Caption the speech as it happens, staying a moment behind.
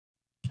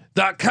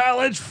the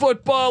college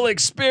football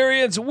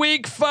experience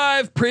week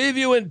 5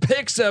 preview and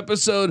picks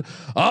episode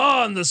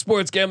on the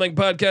Sports Gambling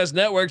Podcast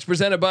Networks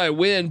presented by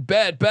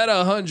WynnBET. Bet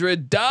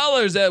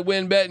 $100 at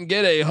WynnBET and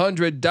get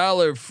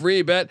 $100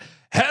 free bet.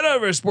 Head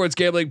over to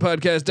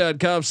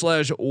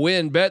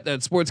sportsgamblingpodcast.com/WynnBET.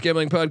 That's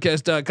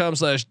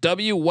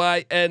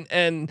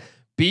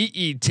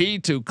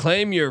sportsgamblingpodcast.com/WYNNBET to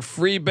claim your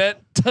free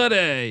bet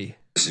today.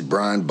 This is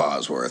Brian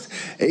Bosworth,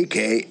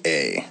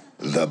 aka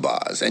The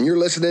Boz, and you're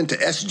listening to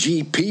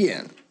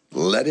SGPN.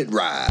 Let it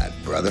ride,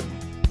 brother.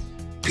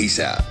 Peace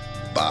out.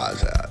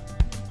 Boz out.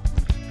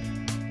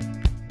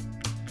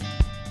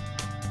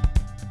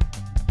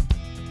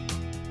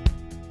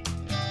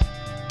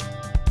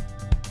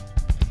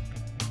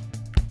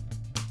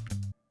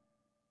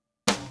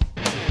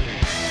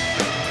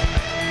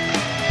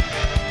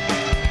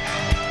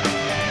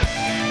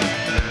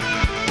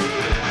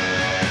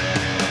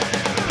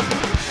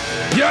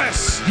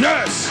 Yes,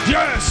 yes,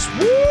 yes.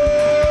 Woo!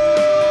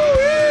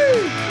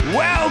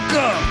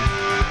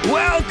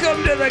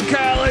 Welcome to the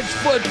college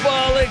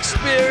football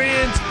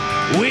experience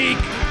week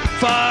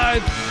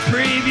 5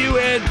 preview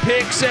and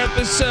picks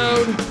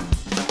episode.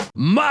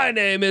 My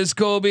name is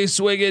Colby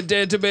Swinging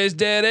Database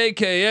Dad,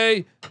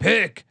 aka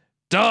Pick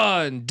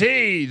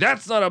Dundee.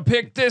 That's not a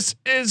pick. This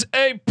is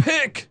a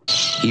pick.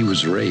 He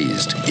was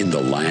raised in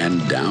the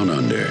land down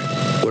under,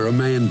 where a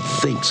man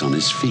thinks on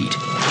his feet,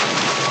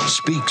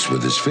 speaks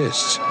with his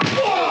fists,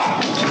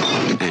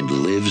 and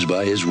lives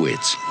by his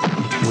wits.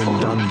 When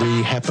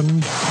Dundee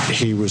happened,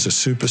 he was a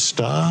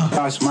superstar.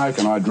 I smoke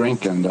and I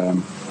drink and I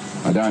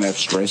don't have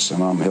stress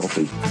and I'm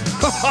healthy.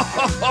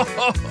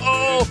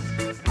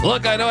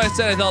 Look, I know I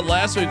said I thought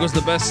last week was the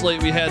best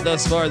slate we had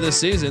thus far this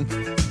season.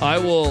 I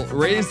will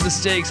raise the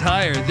stakes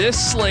higher. This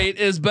slate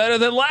is better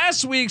than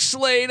last week's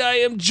slate. I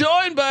am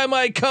joined by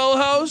my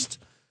co-host,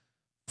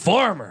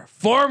 former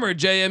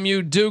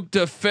JMU Duke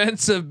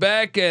defensive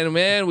back, and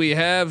man,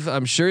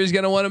 I'm sure he's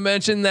going to want to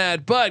mention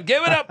that, but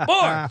give it up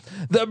for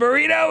the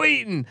burrito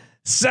eating,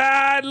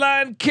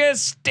 sideline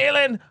kiss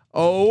stealing,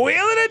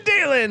 wheeling and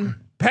dealing,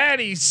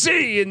 Patty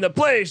C in the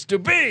place to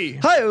be.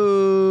 Hi.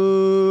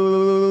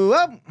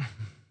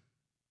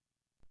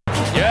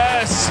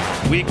 Yes,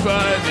 week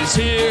 5 is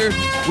here.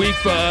 Week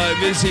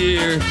 5 is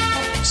here.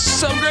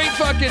 Some great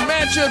fucking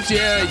matchups.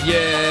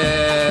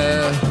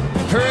 Yeah.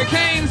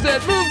 Hurricanes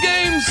that move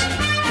games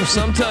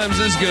sometimes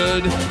is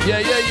good.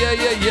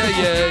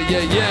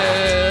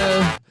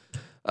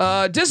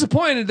 Yeah.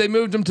 Disappointed they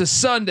moved them to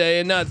Sunday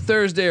and not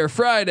Thursday or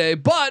Friday,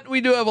 but we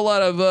do have a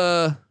lot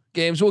of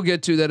games we'll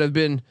get to that have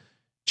been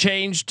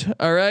changed.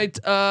 All right.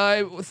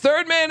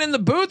 Third man in the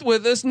booth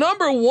with us,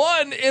 number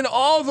 1 in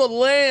all the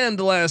land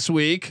last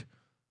week.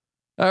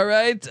 All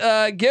right.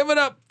 Give it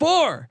up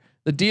for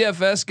the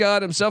DFS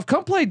god himself.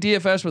 Come play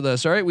DFS with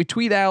us. All right. We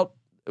tweet out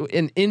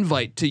an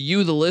invite to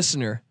you, the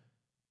listener,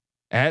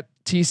 at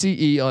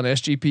TCE on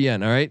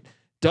SGPN. All right.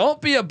 Don't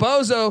be a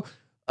bozo.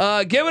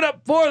 Give it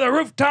up for the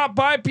rooftop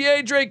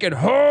IPA drinking,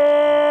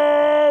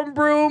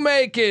 homebrew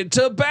making,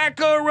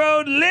 Tobacco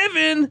Road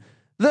living,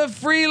 the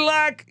free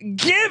lock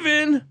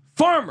giving,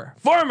 former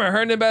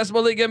Herndon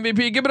Basketball League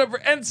MVP. Give it up for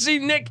NC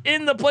Nick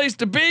in the place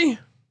to be.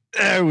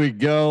 There we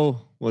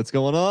go. What's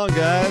going on,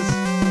 guys?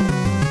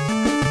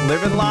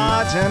 Living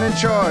large and in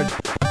charge.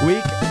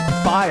 Week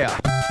fire.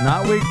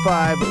 Not week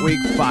 5, but week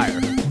fire.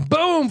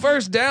 Boom!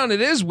 First down.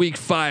 It is week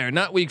fire,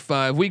 not week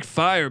 5. Week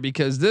fire,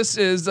 because this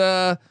is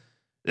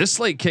this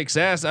slate kicks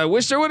ass. I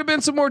wish there would have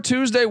been some more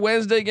Tuesday,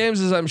 Wednesday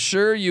games, as I'm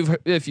sure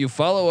if you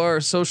follow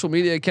our social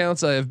media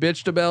accounts, I have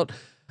bitched about.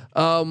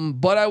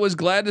 But I was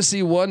glad to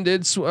see one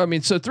did.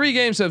 So 3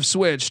 games have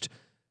switched.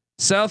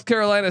 South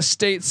Carolina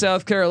State,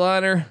 South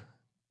Carolina.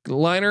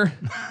 Liner.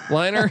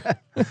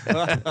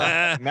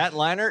 Matt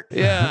Leinart.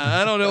 Yeah,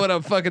 I don't know what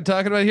I'm fucking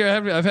talking about here.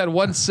 I've had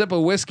one sip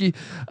of whiskey.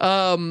 You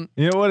know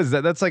what is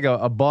that? That's like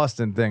a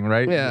Boston thing,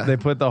 right? Yeah. They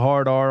put the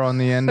hard R on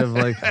the end of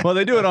well,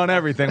 they do it on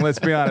everything. Let's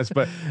be honest,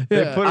 but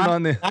they put it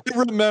on the. I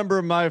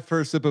remember my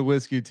first sip of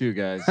whiskey too,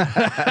 guys.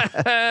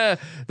 That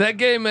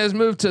game has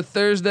moved to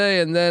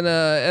Thursday, and then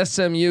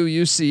SMU,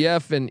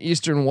 UCF, and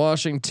Eastern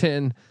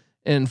Washington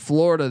in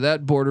Florida.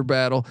 That border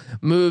battle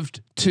moved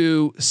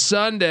to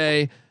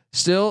Sunday.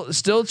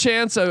 Still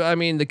chance. I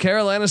mean, the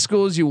Carolina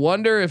schools, you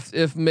wonder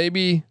if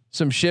maybe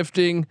some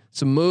shifting,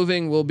 some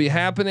moving will be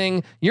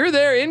happening. You're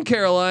there in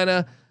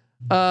Carolina.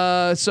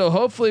 So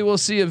hopefully we'll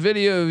see a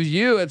video of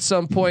you at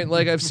some point.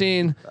 Like I've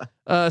seen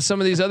some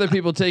of these other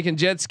people taking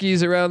jet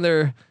skis around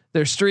their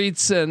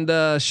streets and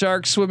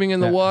sharks swimming in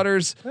the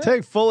waters.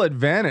 Take full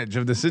advantage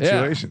of the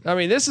situation. Yeah. I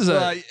mean, this is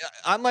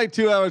I'm like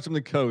 2 hours from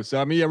the coast.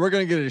 So I mean, yeah, we're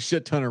going to get a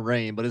shit ton of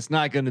rain, but it's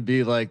not going to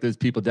be like those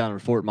people down in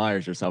Fort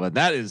Myers or something.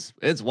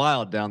 It's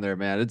wild down there,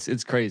 man.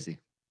 It's crazy.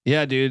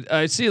 Yeah, dude.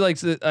 I see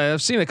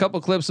I've seen a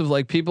couple clips of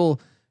like people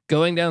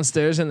going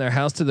downstairs in their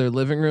house to their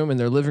living room, and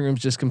their living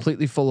room's just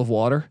completely full of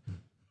water.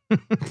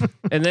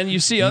 And then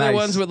you see other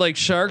ones with like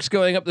sharks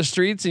going up the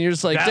streets, and you're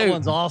just like, that dude,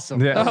 one's awesome.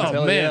 Yeah.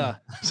 Oh man,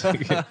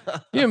 Yeah.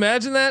 you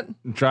imagine that?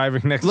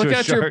 Driving next Look to a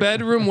out shark. your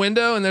bedroom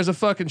window, and there's a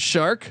fucking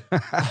shark.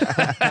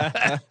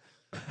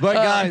 But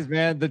guys,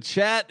 man, the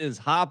chat is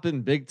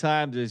hopping big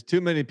time. There's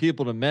too many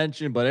people to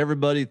mention, but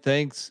everybody,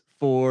 thanks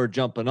for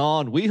jumping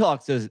on.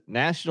 Weehawk says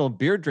National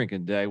Beer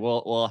Drinking Day.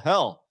 Well,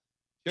 hell,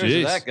 cheers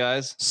to that,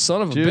 guys.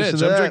 Son of a Cheers bitch!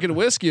 to I'm that. drinking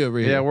whiskey over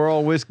here. Yeah, we're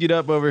all whiskeyed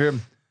up over here.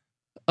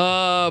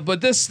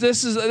 But this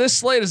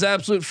slate is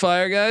absolute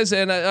fire, guys,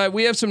 and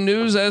we have some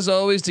news as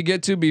always to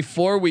get to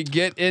before we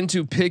get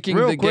into picking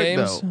Real the quick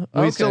games.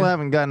 though, we still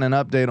haven't gotten an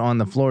update on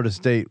the Florida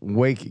State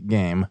Wake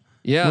game.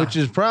 Yeah, which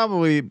is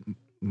probably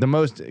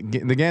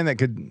the game that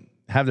could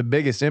have the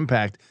biggest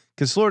impact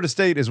because Florida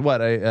State is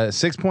what a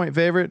 6-point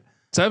favorite,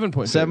 7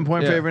 point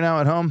favorite now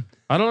at home.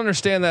 I don't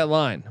understand that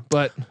line,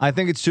 but I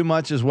think it's too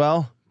much as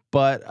well.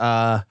 But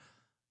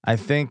I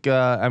think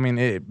I mean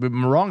the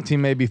wrong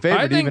team may be favored.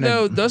 I think even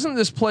though doesn't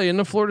this play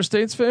into Florida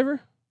State's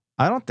favor?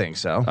 I don't think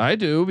so. I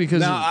do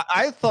because Now,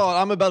 I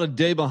thought I'm about a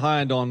day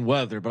behind on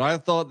weather, but I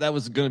thought that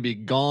was going to be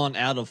gone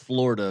out of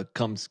Florida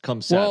come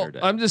Saturday.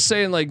 I'm just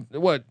saying, like,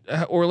 what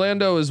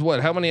Orlando is what?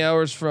 How many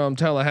hours from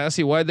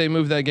Tallahassee? Why'd they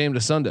move that game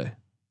to Sunday?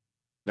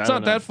 It's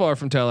not that far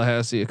from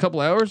Tallahassee. A couple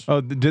hours. Oh,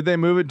 did they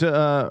move it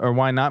to or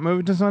why not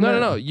move it to Sunday?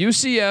 No.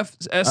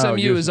 UCF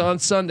SMU is on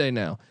Sunday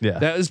now. Yeah,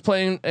 that is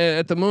playing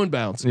at the Moon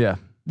Bounce. Yeah.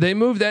 They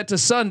moved that to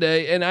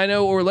Sunday, and I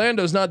know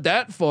Orlando's not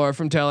that far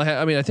from Tallahassee.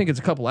 I mean, I think it's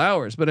a couple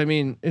hours, but I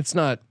mean, it's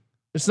not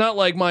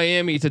like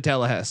Miami to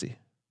Tallahassee.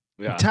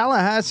 Yeah.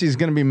 Tallahassee is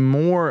going to be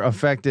more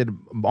affected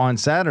on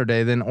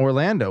Saturday than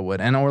Orlando would,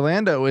 and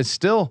Orlando is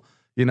still,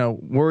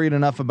 worried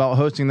enough about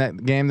hosting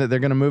that game that they're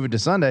going to move it to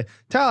Sunday.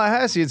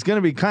 Tallahassee, it's going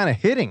to be kind of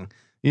hitting,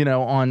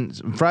 on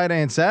Friday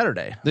and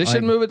Saturday. They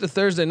should move it to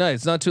Thursday night.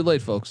 It's not too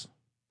late, folks.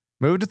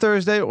 Move it to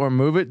Thursday or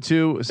move it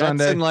to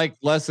Sunday. That's in like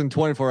less than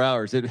 24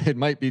 hours. It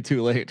might be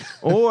too late.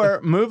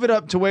 Or move it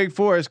up to Wake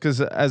Forest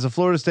because as a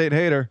Florida State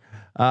hater,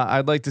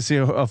 I'd like to see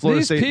a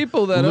Florida State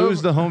people that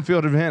lose the home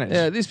field advantage.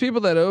 Yeah, these people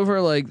that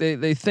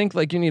they think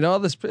like you need all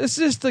this. It's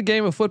just a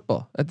game of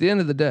football at the end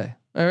of the day.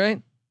 All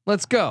right,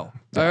 let's go.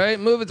 All right,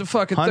 move it to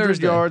fucking 100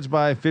 Thursday. yards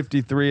by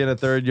 53 and a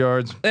third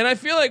yards. And I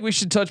feel like we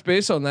should touch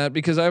base on that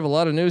because I have a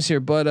lot of news here.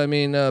 But I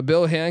mean,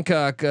 Bill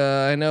Hancock.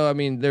 I know. I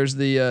mean, there's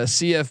the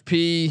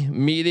CFP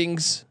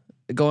meetings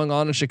going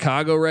on in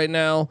Chicago right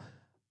now,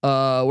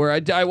 where I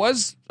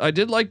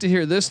did like to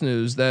hear this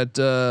news that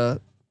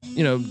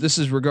this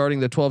is regarding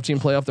the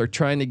 12-team playoff. They're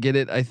trying to get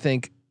it, I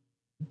think,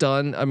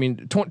 done. I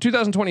mean,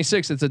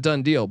 2026, it's a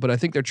done deal, but I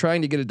think they're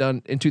trying to get it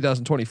done in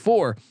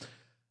 2024.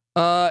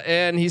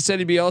 And he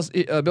said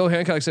Bill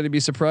Hancock said he'd be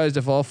surprised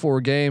if all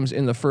 4 games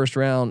in the first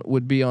round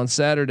would be on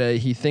Saturday.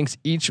 He thinks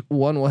each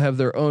one will have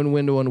their own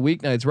window on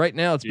weeknights. Right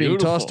now, it's being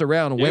tossed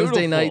around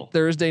Wednesday night,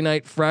 Thursday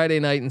night, Friday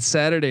night, and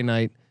Saturday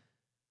night.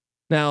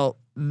 Now,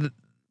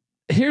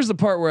 here's the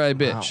part where I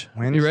bitch.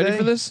 Wow. You ready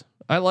for this?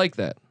 I like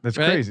that. That's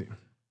right? crazy.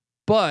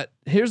 But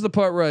here's the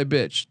part where I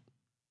bitch.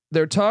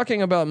 They're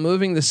talking about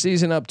moving the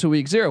season up to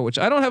week 0, which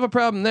I don't have a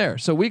problem there.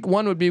 So week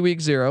 1 would be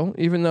week 0,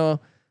 even though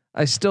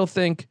I still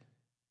think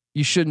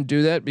you shouldn't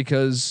do that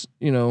because,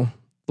 the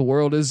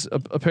world is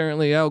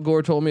apparently Al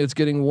Gore told me it's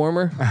getting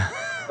warmer.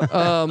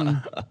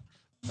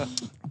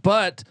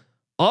 But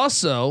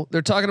also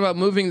they're talking about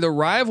moving the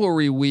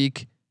rivalry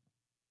week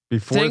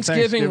before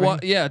Thanksgiving?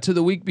 To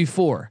the week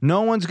before.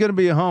 No one's going to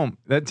be at home.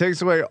 That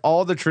takes away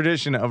all the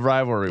tradition of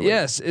rivalry week.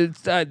 Yes,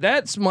 it's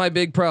that's my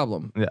big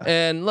problem. Yeah.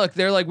 And look,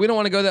 they're like, we don't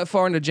want to go that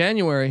far into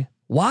January.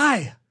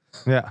 Why?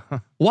 Yeah.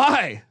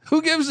 Why?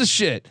 Who gives a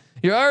shit?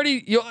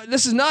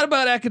 This is not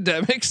about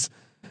academics.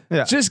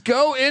 Yeah. Just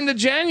go into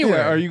January.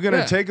 Yeah. Are you going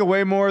to take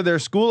away more of their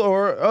school,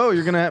 or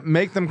you're going to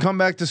make them come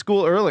back to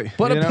school early?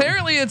 But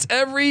apparently, it's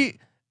every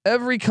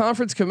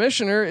conference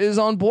commissioner is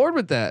on board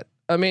with that.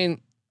 I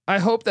mean, I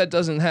hope that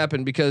doesn't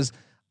happen because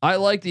I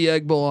like the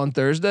Egg Bowl on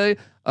Thursday.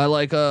 I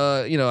like,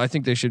 I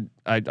think they should.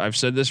 I've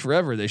said this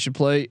forever. They should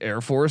play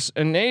Air Force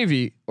and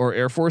Navy or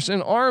Air Force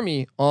and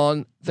Army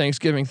on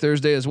Thanksgiving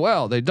Thursday as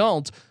well. They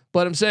don't.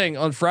 But I'm saying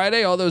on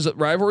Friday, all those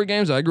rivalry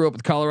games. I grew up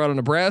with Colorado,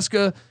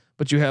 Nebraska,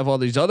 but you have all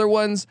these other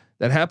ones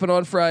that happen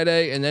on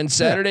Friday, and then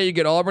Saturday you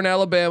get Auburn,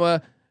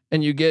 Alabama,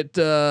 and you get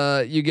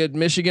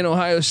Michigan,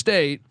 Ohio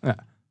State. Yeah.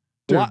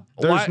 Dude,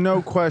 there's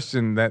no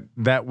question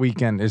that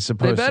weekend is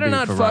supposed to be. They better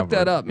not fuck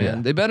that up, man.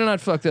 Yeah. They better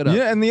not fuck that up.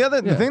 Yeah, and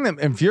the thing that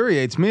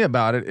infuriates me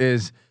about it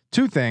is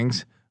 2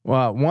 things.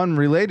 Well, one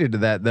related to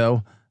that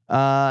though.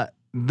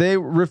 They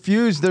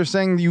refuse. They're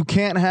saying you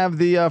can't have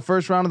the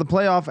first round of the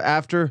playoff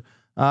after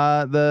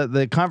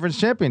the conference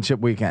championship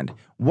weekend.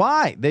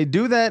 Why? They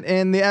do that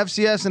in the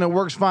FCS and it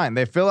works fine.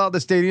 They fill out the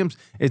stadiums.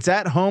 It's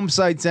at home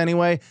sites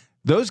anyway.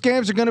 Those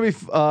games are going to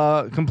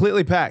be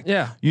completely packed.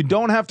 Yeah. You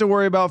don't have to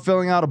worry about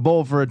filling out a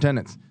bowl for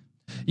attendance.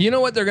 You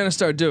know what they're going to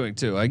start doing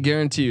too? I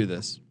guarantee you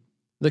this.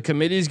 The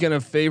committee is going to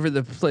favor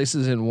the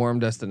places in warm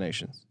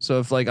destinations. So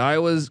if like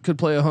Iowa could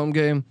play a home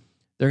game,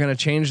 they're going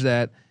to change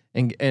that.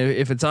 And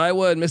if it's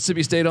Iowa and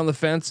Mississippi State on the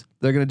fence,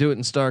 they're going to do it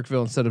in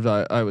Starkville instead of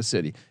Iowa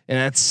City. And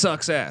that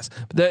sucks ass.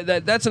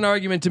 But that's an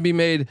argument to be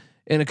made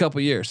in a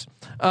couple years.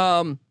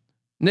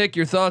 Nick,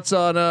 your thoughts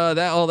on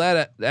all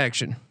that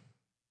action?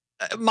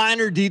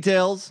 Minor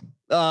details.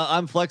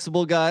 I'm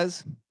flexible,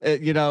 guys.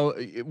 You know,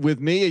 with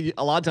me,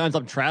 a lot of times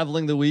I'm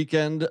traveling the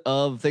weekend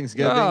of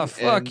Thanksgiving. Oh,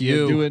 fuck and,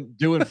 you.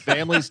 doing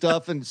family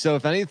stuff, and so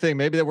if anything,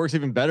 maybe that works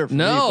even better for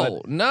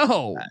me.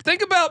 No.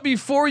 Think about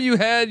before you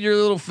had your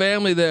little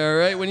family there,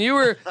 right? When you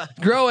were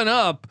growing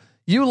up,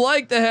 you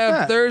like to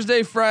have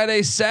Thursday,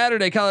 Friday,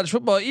 Saturday college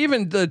football,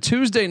 even the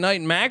Tuesday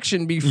night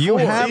action before. You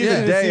have the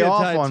day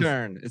off on.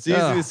 Turn. It's easy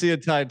to see a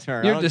tide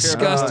turn. You're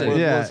disgusted.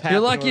 You're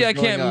lucky I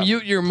can't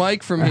mute your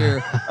mic from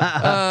here.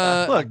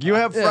 Look, you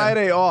have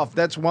Friday off.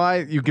 That's why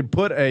you could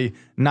put a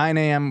 9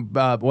 a.m.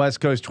 West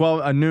Coast,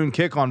 a noon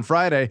kick on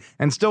Friday,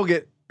 and still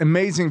get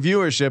amazing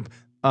viewership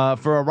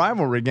for a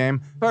rivalry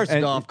game. First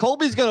off,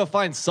 Colby's going to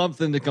find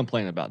something to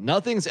complain about.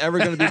 Nothing's ever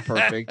going to be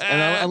perfect,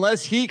 and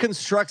unless he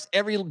constructs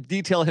every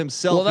detail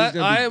himself, he's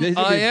going to be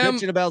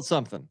bitching about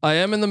something. I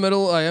am in the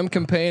middle. I am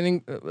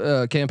campaigning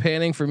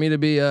for me to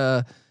be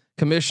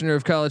commissioner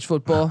of college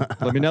football.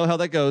 Let me know how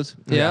that goes.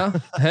 Yeah.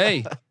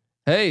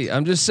 Hey,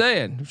 I'm just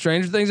saying.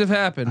 Stranger things have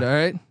happened. All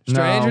right.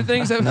 Stranger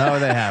things have. No,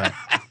 they haven't.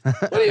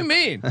 What do you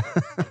mean?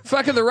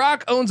 Fucking The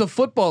Rock owns a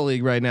football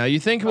league right now. You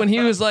think when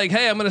he was like,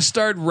 "Hey, I'm going to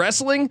start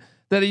wrestling,"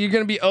 that you're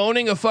going to be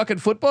owning a fucking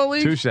football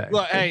league? Touche.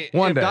 Well, hey,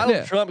 One if day.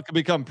 Donald Trump can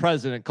become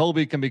president,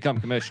 Colby can become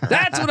commissioner.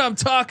 That's what I'm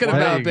talking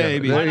about,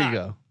 baby. There you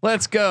go.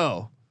 Let's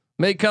go.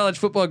 Make college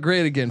football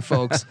great again,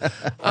 folks.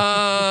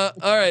 All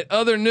right.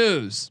 Other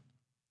news.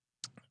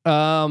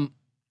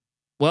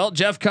 Well,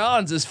 Jeff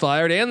Collins is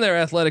fired, and their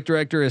athletic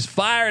director is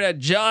fired at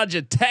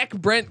Georgia Tech.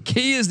 Brent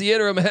Key is the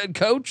interim head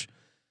coach.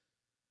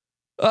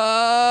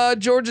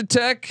 Georgia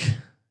Tech,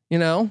 you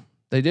know,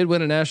 they did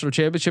win a national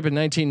championship in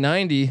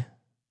 1990.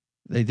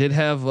 They did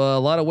have a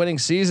lot of winning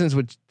seasons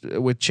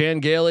with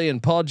Chan Gailey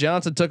and Paul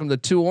Johnson. Took them to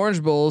 2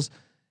 Orange Bowls.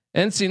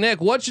 NC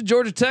Nick, what should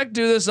Georgia Tech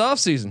do this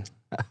offseason?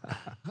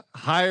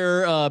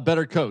 Hire a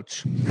better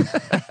coach.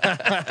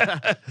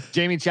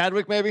 Jamie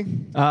Chadwick, maybe.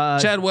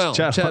 Chadwell.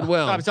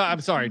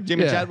 I'm sorry.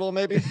 Jamie Chadwell,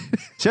 maybe.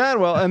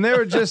 Chadwell, and they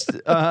were just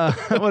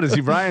what is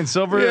he? Brian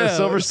Silver,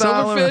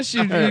 Silverfish.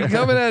 You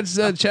coming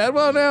at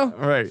Chadwell now?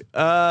 Right.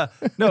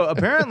 No.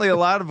 Apparently, a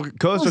lot of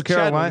Coastal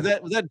Carolina.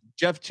 Was that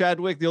Jeff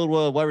Chadwick, the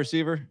old wide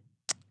receiver?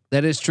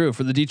 That is true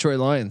for the Detroit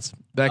Lions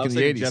back in the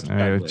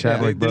 80s.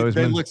 Chadwick Boseman.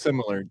 They look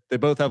similar. They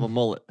both have a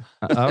mullet.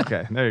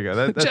 Okay, there you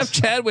go. Jeff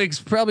Chadwick's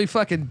probably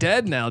fucking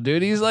dead now,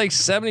 dude. He's like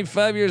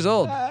 75 years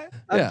old.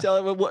 I'm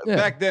telling you,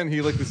 back then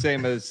he looked the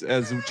same as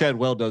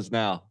Chadwell does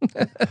now.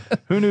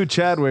 Who knew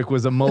Chadwick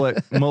was a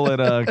mullet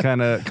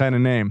kind of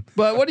name?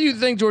 But what do you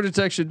think Georgia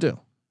Tech should do?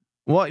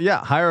 Well, yeah,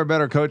 hire a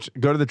better coach.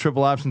 Go to the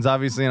triple options.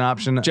 Obviously, an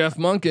option. Jeff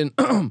Monken.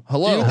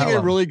 Hello. Do you think they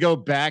really go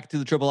back to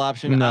the triple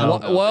option? No.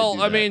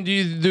 Well, I mean,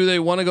 do they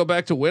want to go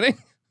back to winning?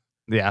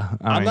 Yeah,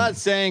 I'm not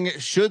saying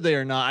should they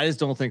or not. I just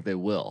don't think they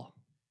will.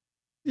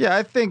 Yeah,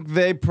 I think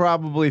they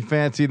probably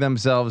fancy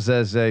themselves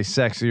as a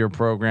sexier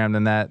program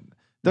than that.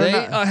 They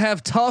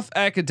have tough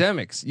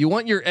academics. You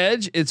want your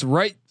edge? It's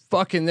right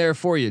fucking there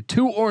for you.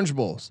 2 Orange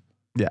Bowls.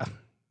 Yeah.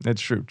 That's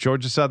true.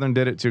 Georgia Southern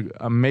did it to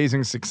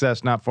amazing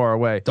success not far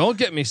away. Don't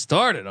get me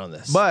started on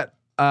this. But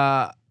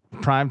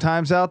prime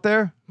time's out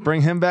there.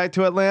 Bring him back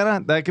to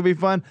Atlanta. That could be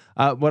fun.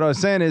 What I was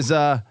saying is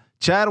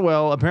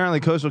Chadwell, apparently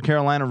Coastal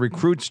Carolina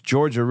recruits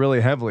Georgia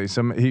really heavily.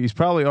 So he's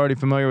probably already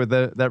familiar with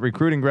that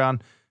recruiting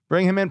ground.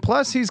 Bring him in.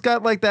 Plus, he's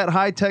got like that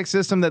high tech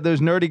system that those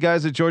nerdy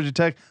guys at Georgia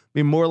Tech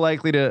be more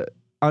likely to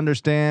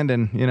understand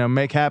and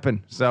make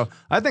happen. So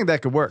I think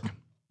that could work.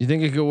 You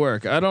think it could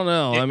work? I don't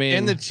know. I mean,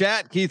 in the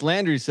chat, Keith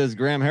Landry says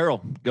Graham Harrell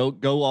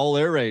go all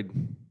air raid.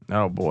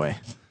 Oh boy.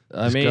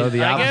 Just go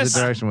the opposite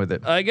direction with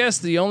it. I guess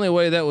the only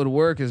way that would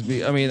work is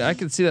I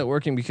could see that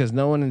working because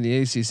no one in the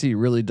ACC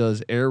really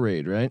does air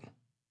raid, right?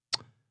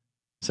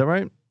 Is that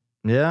right?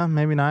 Yeah,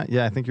 maybe not.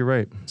 Yeah, I think you're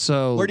right.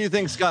 So where do you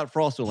think Scott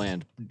Frost will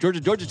land?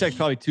 Georgia Tech's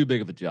probably too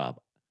big of a job.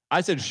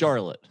 I said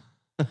Charlotte.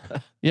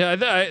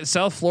 Yeah,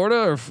 South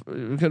Florida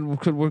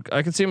could work.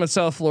 I could see him at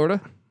South Florida.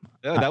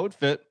 Yeah, that would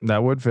fit.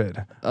 That would fit.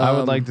 I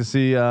would like to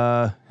see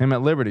him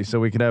at Liberty so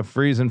we could have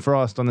Freeze and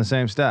Frost on the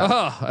same staff.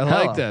 Oh, I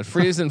like that.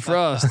 Freeze and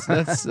Frost.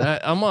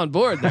 I'm on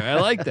board there.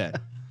 I like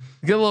that.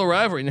 Get a little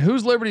rivalry. Now,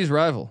 who's Liberty's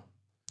rival?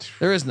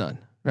 There is none,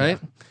 right?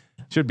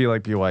 Yeah. Should be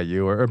like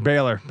BYU or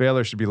Baylor.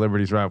 Baylor should be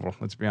Liberty's rival.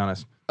 Let's be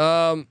honest.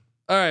 All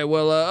right.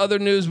 Well, other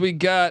news we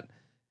got.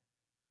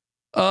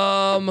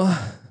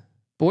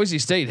 Boise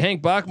State,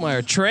 Hank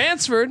Bachmeier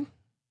transferred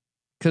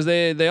because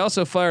they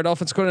also fired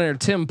offensive coordinator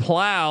Tim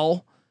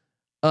Plow.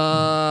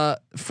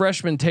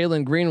 Freshman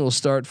Taylon Green will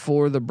start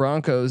for the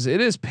Broncos. It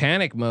is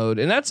panic mode,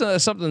 and that's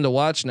something to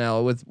watch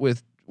now.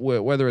 With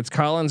whether it's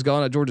Collins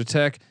gone at Georgia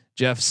Tech,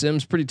 Jeff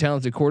Sims, pretty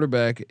talented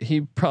quarterback. He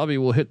probably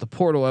will hit the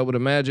portal, I would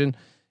imagine.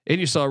 And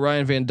you saw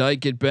Ryan Van Dyke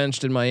get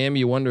benched in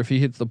Miami. You wonder if he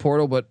hits the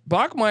portal. But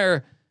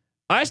Bachmeier,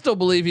 I still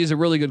believe he's a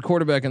really good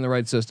quarterback in the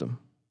right system.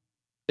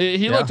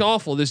 He looked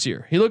awful this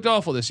year. He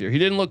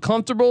didn't look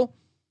comfortable.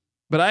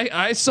 But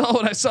I saw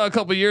what I saw a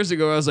couple years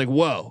ago. I was like,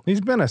 whoa.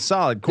 He's been a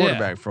solid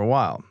quarterback for a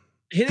while.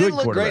 He didn't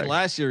look great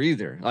last year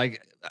either.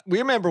 Like we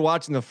remember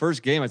watching the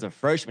first game as a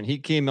freshman. He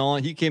came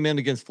in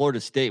against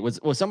Florida State. Was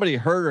somebody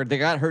hurt or they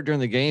got hurt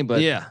during the game?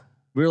 But yeah,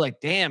 we were like,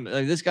 damn,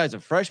 this guy's a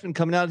freshman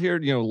coming out here,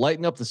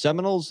 lighting up the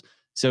Seminoles.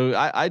 So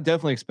I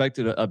definitely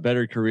expected a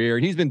better career.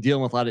 And he's been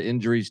dealing with a lot of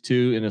injuries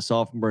too in his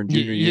sophomore and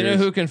junior years. You know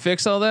who can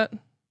fix all that?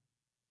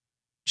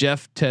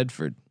 Jeff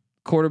Tedford,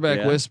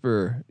 quarterback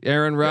whisperer.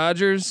 Aaron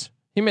Rodgers.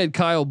 He made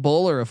Kyle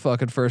Bowler a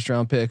fucking first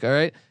round pick. All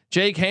right.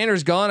 Jake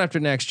Hayner's gone after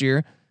next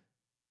year.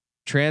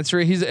 Transfer.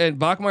 And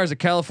Bachmeier's a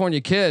California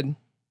kid.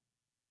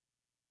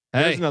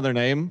 There's another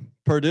name,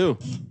 Purdue.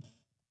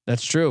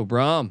 That's true,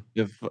 Brom.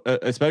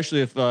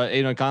 Especially if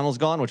Aiden O'Connell's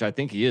gone, which I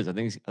think he is. I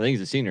think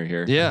he's a senior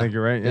here. Yeah, I think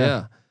you're right.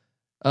 Yeah.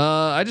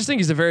 I just think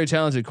he's a very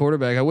talented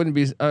quarterback. I wouldn't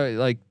be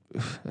like,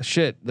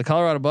 shit. The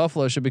Colorado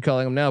Buffalo should be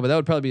calling him now, but that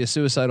would probably be a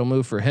suicidal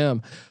move for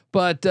him.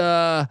 But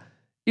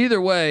either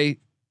way,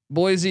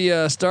 Boise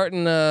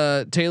starting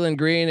Taylon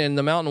Green, and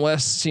the Mountain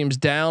West seems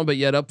down, but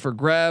yet up for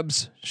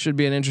grabs. Should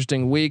be an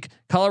interesting week.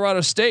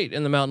 Colorado State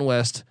in the Mountain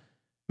West.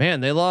 Man,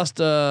 they lost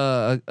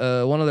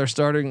one of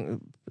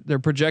their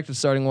projected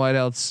starting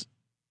wideouts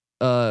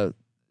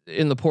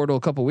in the portal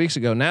a couple weeks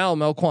ago. Now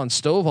Melquan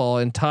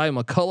Stovall and Ty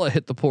McCullough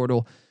hit the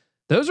portal.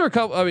 Those are a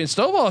couple. I mean,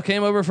 Stovall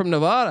came over from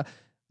Nevada.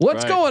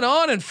 What's going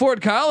on in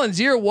Fort Collins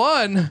year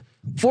one?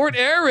 Fort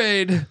Air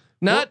Raid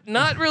not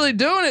really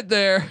doing it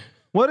there.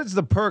 What is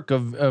the perk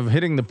of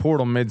hitting the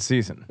portal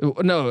mid-season?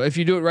 No, if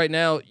you do it right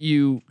now,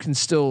 you can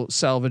still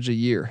salvage a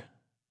year.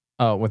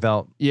 Oh,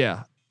 without.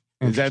 Yeah.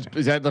 Is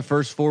that the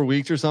first 4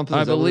 weeks or something?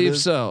 I believe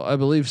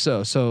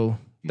so. So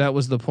that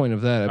was the point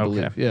of that. I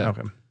believe. Yeah.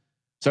 Okay.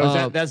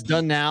 So that's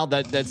done now.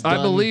 That's done.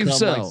 I believe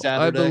so.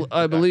 Like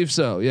I believe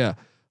so. Yeah.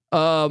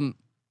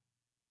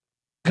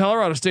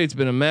 Colorado State's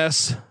been a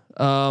mess.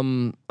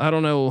 I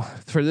don't know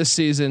for this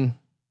season.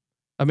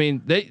 I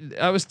mean,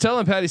 I was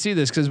telling Patty C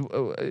this because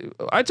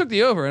I took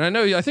the over, and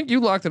I think you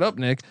locked it up,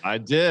 Nick. I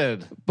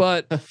did,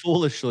 but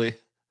foolishly.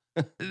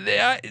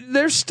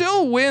 There's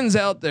still wins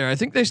out there. I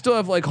think they still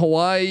have like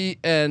Hawaii,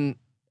 and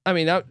I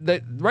mean,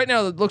 right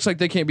now it looks like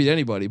they can't beat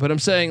anybody. But I'm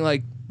saying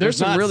like there's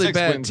some really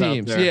bad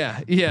teams.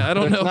 Yeah. I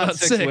don't know about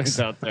six wins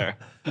out there,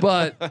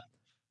 but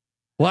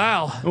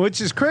wow,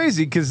 which is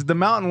crazy because the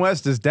Mountain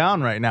West is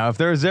down right now. If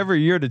there was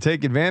every year to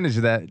take advantage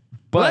of that.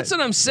 But well, that's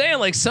what I'm saying.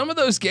 Like some of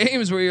those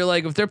games where you're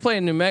like, if they're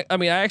playing New Mexico, I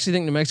mean, I actually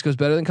think New Mexico is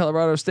better than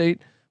Colorado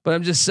State, but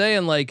I'm just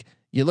saying, like,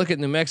 you look at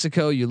New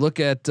Mexico, you look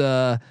at,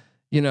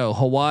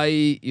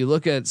 Hawaii, you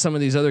look at some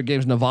of these other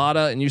games,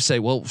 Nevada, and you say,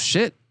 well,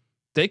 shit,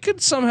 they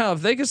could somehow,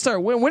 if they could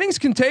start winning's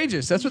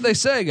contagious. That's what they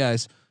say,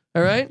 guys.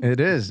 All right. It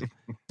is.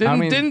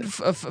 Didn't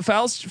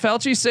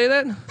Fauci say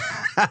that?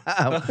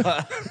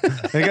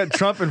 They got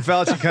Trump and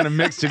Fauci kind of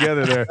mixed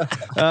together there.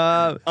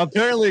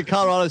 Apparently,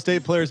 Colorado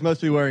State players must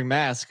be wearing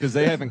masks because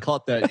they haven't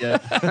caught that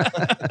yet.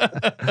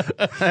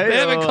 They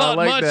haven't caught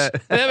much.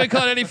 That. They haven't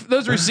caught any.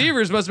 Those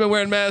receivers must have been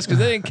wearing masks because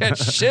they didn't catch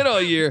shit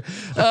all year.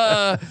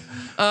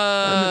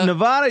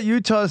 Nevada,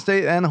 Utah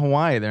State, and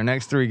Hawaii. Their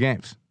next 3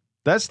 games.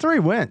 That's 3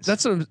 wins.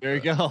 That's what there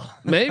you go.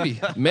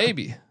 Maybe.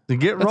 To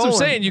get rolling. That's what I'm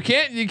saying. You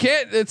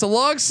can't. It's a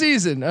long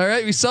season. All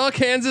right. We saw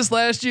Kansas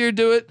last year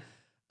do it.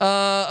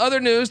 Other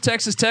news: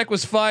 Texas Tech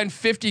was fined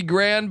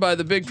 $50,000 by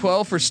the Big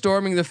 12 for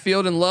storming the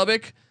field in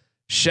Lubbock.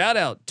 Shout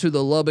out to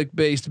the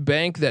Lubbock-based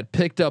bank that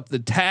picked up the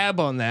tab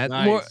on that.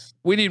 Nice.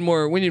 We need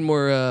more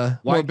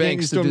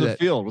banks to do the that.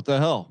 Field. What the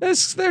hell?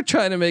 They're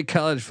trying to make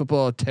college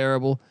football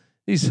terrible.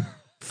 These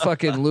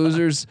fucking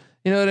losers.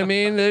 You know what I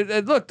mean?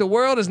 Look, the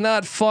world is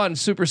not fun.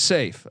 Super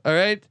safe. All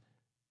right.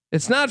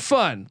 It's not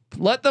fun.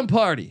 Let them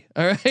party.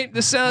 All right.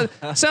 This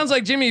sounds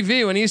like Jimmy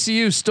V when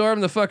ECU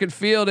stormed the fucking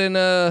field in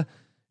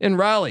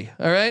Raleigh.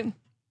 All right.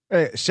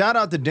 Hey, shout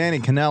out to Danny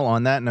Cannell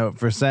on that note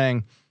for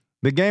saying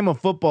the game of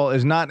football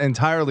is not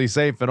entirely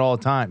safe at all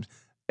times.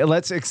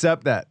 Let's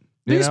accept that.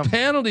 These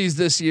penalties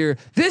this year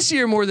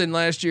more than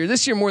last year,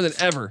 this year more than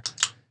ever.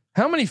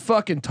 How many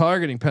fucking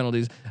targeting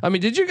penalties? I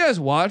mean, did you guys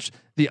watch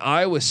the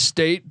Iowa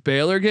State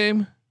Baylor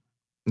game?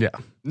 Yeah.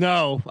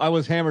 No, I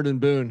was hammered in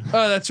Boone.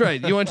 Oh, that's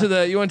right. You went to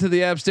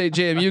the App State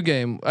JMU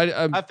game.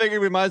 I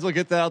figured we might as well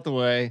get that out the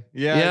way.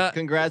 Yeah.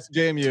 Congrats,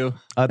 JMU.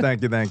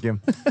 Thank you.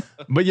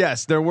 But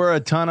yes, there were a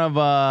ton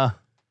of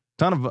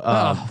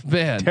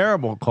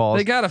terrible calls.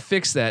 They got to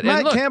fix that.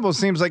 Matt Campbell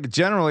seems like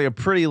generally a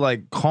pretty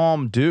like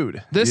calm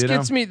dude. This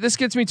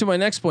gets me to my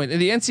next point.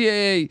 The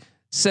NCAA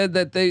said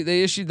that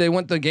they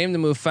want the game to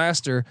move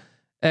faster,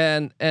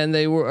 and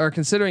they are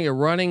considering a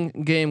running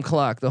game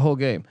clock the whole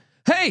game.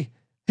 Hey,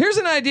 here's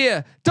an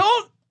idea.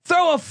 Don't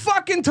throw a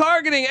fucking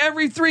targeting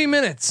every 3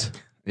 minutes.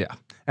 Yeah,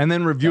 and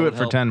then review it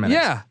for 10 minutes.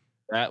 Yeah,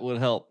 that would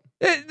help.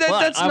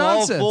 That's I'm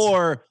nonsense. all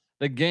for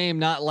the game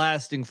not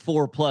lasting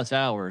 4+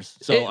 hours,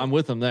 so I'm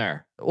with them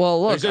there.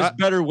 Well, look, there's just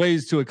better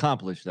ways to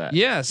accomplish that.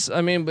 Yes,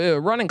 I mean,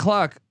 running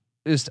clock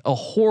is a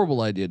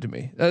horrible idea to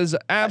me. That is an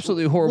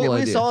absolutely horrible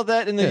idea. We saw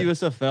that in the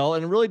USFL,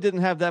 and it really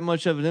didn't have that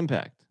much of an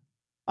impact.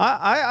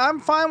 I'm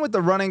fine with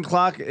the running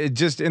clock. It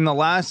just in the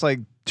last like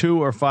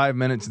 2 or 5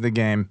 minutes of the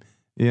game,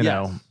 you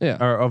know,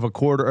 or of a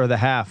quarter or the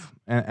half,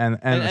 and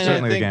certainly I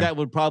the think game. that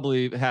would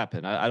probably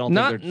happen. I don't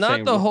not think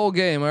they're the whole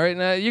game. All right,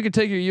 now you could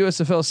take your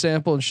USFL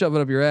sample and shove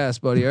it up your ass,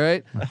 buddy. All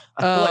right.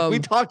 Like we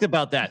talked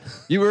about that.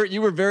 You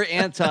were very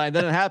anti, and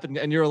then it happened,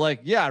 and you were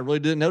like, "Yeah, I really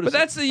didn't notice." But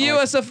that's the I'm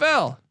like,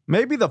 USFL.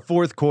 Maybe the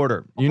fourth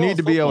quarter. You need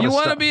to be able. You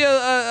want to be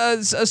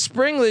a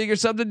spring league or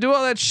something? Do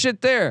all that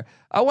shit there.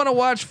 I want to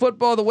watch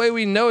football the way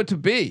we know it to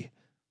be.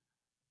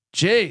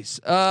 Jeez.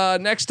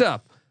 Next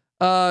up,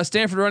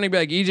 Stanford running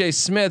back EJ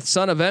Smith,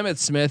 son of Emmitt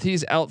Smith.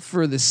 He's out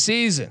for the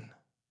season.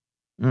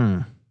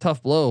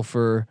 Tough blow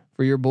for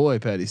your boy,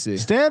 Patty C.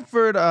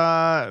 Stanford,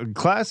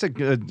 classic,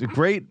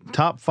 great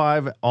top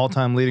 5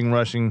 all-time leading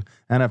rushing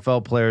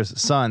NFL players'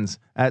 sons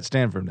at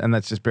Stanford, and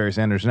that's just Barry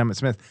Sanders and Emmitt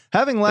Smith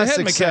having less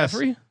success.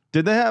 McCaffrey.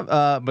 Did they have?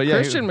 But yeah,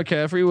 Christian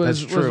McCaffrey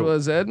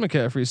was Ed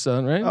McCaffrey's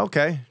son, right?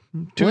 Okay,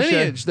 touche.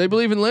 Lineage. They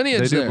believe in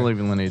lineage. They do believe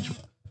in lineage.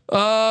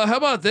 How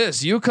about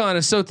this? UConn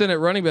is so thin at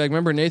running back.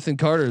 Remember Nathan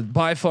Carter,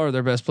 by far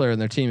their best player in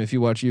their team. If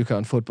you watch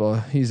UConn football,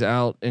 he's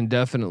out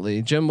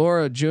indefinitely. Jim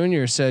Mora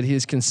Jr. said he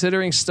is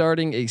considering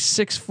starting a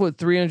 6 foot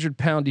 300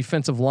 pound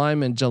defensive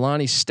lineman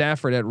Jelani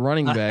Stafford at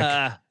running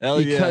back. Hell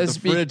yeah, the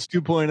Fridge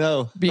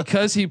 2.0.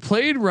 Because he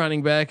played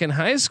running back in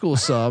high school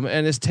some,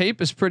 and his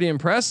tape is pretty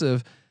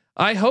impressive.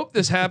 I hope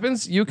this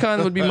happens.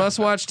 UConn would be must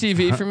watch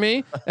TV for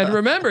me. And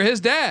remember, his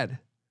dad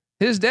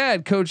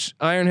coached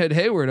Ironhead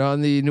Hayward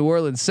on the New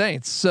Orleans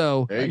Saints.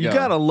 So you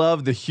gotta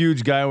love the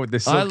huge guy with the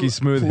silky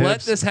smooth hips.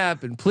 Let this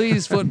happen,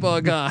 please,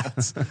 football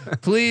gods.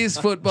 Please,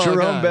 football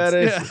Jerome gods.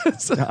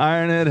 Bettis,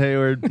 Ironhead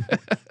Hayward.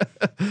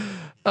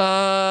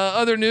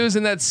 Other news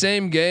in that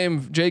same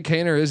game: Jake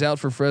Haener is out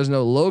for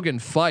Fresno. Logan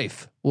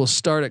Fife will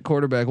start at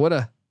quarterback. What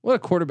a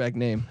quarterback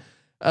name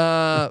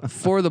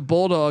for the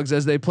Bulldogs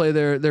as they play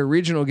their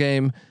regional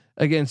game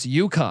against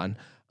UConn.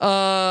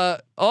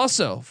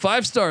 Also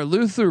 5-star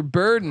Luther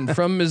Burden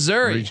from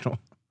Missouri.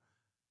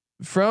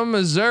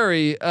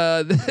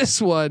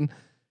 This one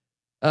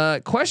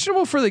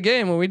questionable for the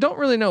game when we don't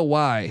really know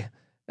why.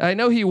 I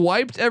know he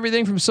wiped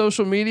everything from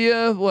social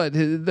media.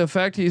 The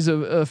fact he's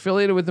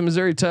affiliated with the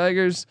Missouri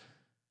Tigers.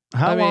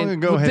 How long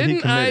ago had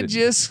he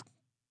committed?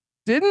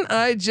 Didn't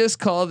I just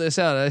call this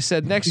out? I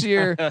said next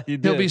year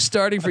he'll be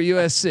starting for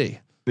USC.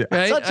 Yeah.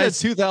 Right? Such a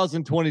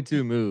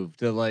 2022 move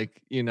to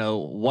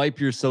wipe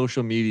your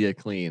social media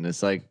clean.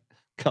 It's like,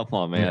 come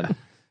on, man.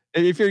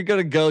 Yeah. If you're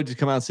gonna go, just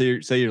come out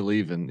and say you're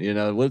leaving.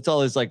 What's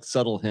all these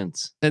subtle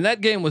hints? And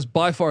that game was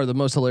by far the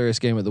most hilarious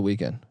game of the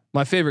weekend.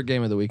 My favorite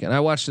game of the weekend. I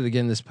watched it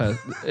again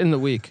in the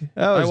week.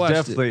 That was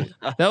definitely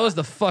that was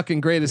the fucking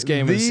greatest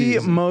game of the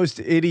season. Most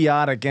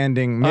idiotic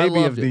ending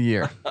maybe of the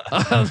year.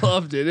 I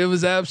loved it. It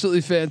was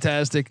absolutely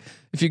fantastic.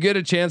 If you get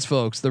a chance,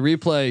 folks, the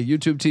replay,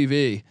 YouTube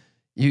TV.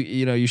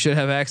 You should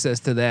have access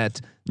to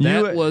that.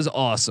 That was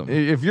awesome.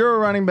 If you're a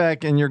running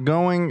back and you're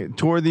going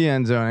toward the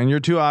end zone and your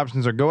two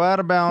options are go out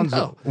of bounds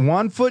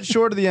 1 foot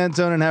short of the end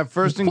zone and have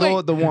first and goal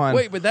at the 1.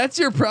 Wait, but that's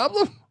your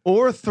problem?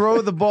 Or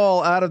throw the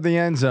ball out of the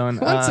end zone.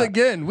 Once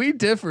again, we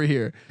differ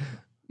here.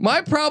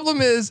 My problem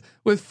is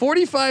with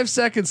 45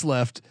 seconds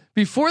left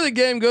before the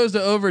game goes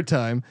to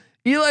overtime,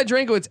 Eli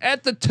Drankowitz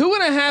at the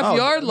 2.5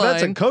 yard line.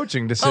 That's a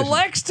coaching decision.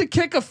 Elects to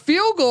kick a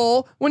field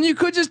goal when you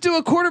could just do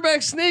a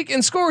quarterback sneak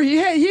and score. He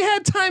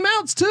had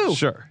timeouts too.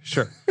 Sure.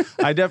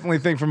 I definitely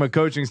think from a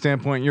coaching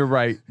standpoint, you're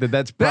right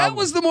that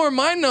was the more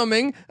mind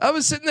numbing. I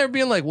was sitting there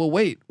being like, well,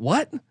 wait,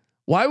 what?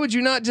 Why would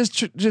you not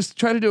just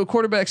try to do a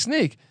quarterback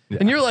sneak? Yeah.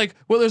 And you're like,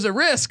 well, there's a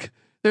risk.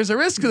 There's a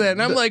risk to that.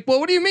 And I'm like, well,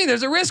 what do you mean?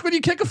 There's a risk when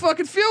you kick a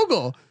fucking field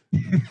goal.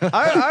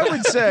 I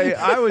would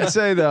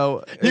say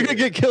though, you could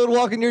get killed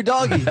walking your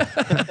doggy.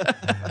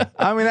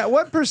 I mean, at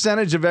what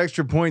percentage of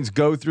extra points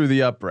go through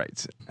the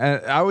uprights?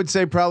 I would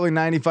say probably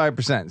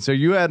 95%. So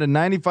you had a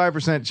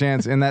 95%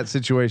 chance in that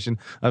situation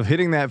of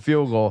hitting that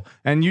field goal,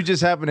 and you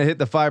just happen to hit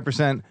the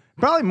 5%.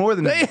 Probably more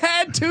than they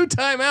had 2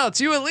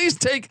 timeouts. You at least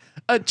take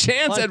a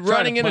chance at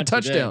running in a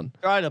touchdown.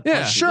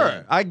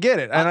 Sure, I get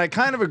it, and I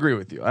kind of agree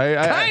with you.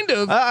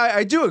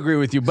 I do agree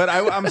with you, but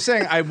I'm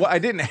saying I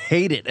didn't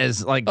hate it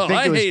as I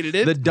hated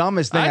it. The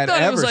dumbest thing I'd ever seen. I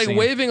thought it was like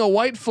waving a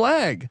white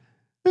flag.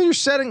 You're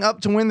setting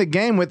up to win the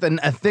game with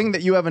a thing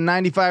that you have a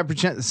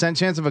 95%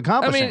 chance of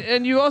accomplishing. I mean,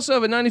 and you also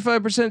have a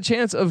 95%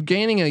 chance of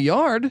gaining a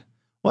yard.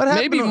 What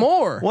happened? Maybe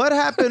more. What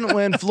happened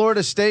when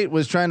Florida State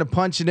was trying to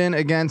punch it in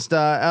against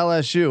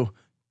LSU?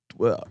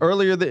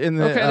 Earlier in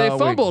the they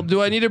fumbled.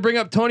 Do I need to bring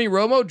up Tony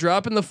Romo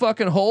dropping the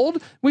fucking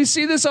hold? We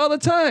see this all the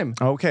time.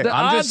 Okay, the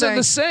odds are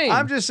the same.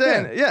 I'm just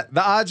saying, yeah,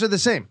 the odds are the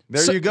same.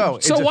 There you go.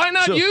 So why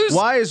not use?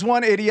 Why is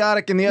one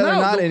idiotic and the other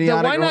not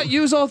idiotic? Why not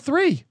use all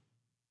 3?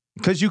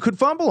 Because you could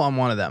fumble on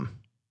one of them.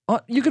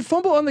 You could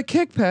fumble on the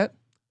kick, Pat.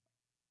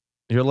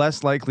 You're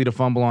less likely to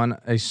fumble on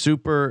a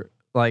super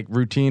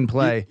routine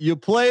play. You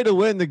play to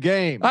win the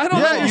game. I don't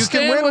understand you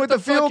can win what with the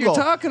field goal.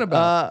 You're talking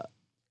about.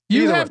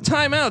 You have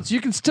timeouts.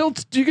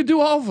 You can do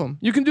all of them.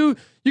 You can do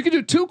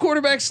 2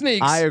 quarterback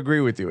sneaks. I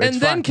agree with you. It's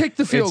and then kick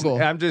the field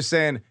goal. I'm just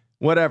saying,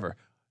 whatever.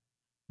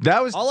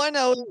 That was all I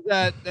know is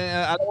that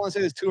I don't want to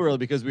say this too early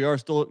because we are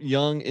still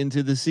young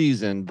into the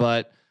season,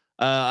 but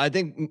I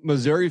think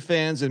Missouri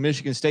fans and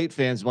Michigan State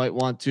fans might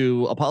want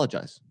to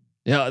apologize.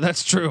 Yeah,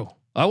 that's true.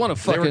 I want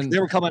to fucking. They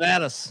were coming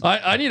at us.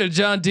 I need a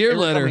John Deere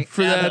letter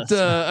for that.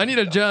 I need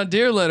a John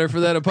Deere letter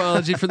for that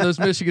apology from those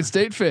Michigan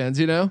State fans.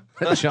 You know,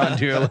 John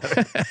Deere.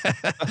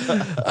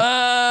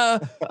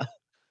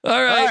 All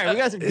right, we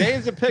got some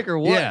games to pick or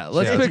what? Yeah,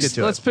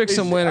 let's pick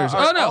some winners.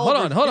 Oh no,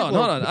 hold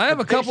on. I have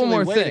a couple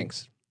more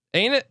things.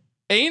 Ain't it?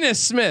 Enos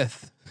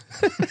Smith.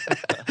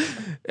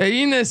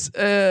 Enos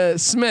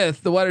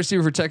Smith, the wide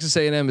receiver for Texas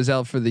A&M, is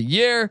out for the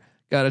year.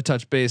 Got to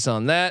touch base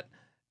on that.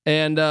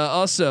 And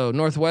also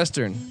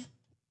Northwestern.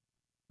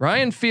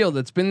 Ryan Field,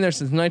 that's been there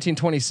since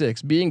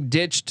 1926, being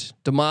ditched,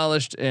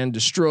 demolished, and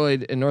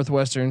destroyed in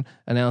Northwestern,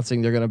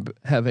 announcing they're going to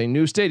have a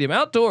new stadium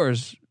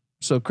outdoors.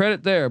 So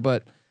credit there,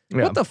 but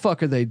what the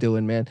fuck are they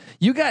doing, man?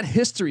 You got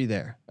history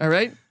there, all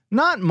right?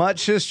 Not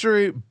much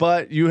history,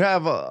 but you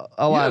have a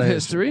lot of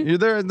history.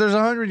 There's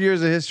 100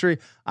 years of history.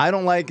 I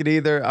don't like it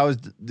either. I was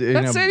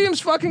that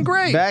stadium's fucking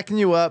great. Backing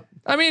you up.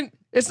 I mean,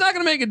 it's not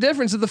going to make a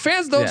difference if the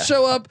fans don't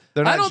show up.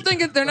 I don't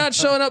think they're not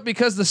showing up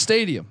because the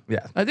stadium.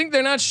 Yeah, I think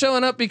they're not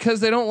showing up because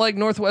they don't like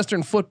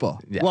Northwestern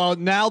football. Yeah. Well,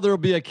 now there'll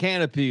be a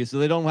canopy, so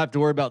they don't have to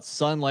worry about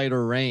sunlight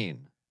or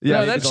rain.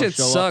 Yeah, no, that shit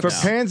sucks. For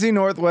pansy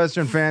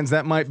Northwestern fans,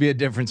 that might be a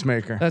difference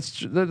maker. That's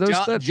John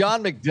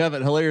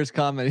McDevitt, hilarious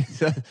comment. He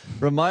said,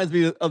 reminds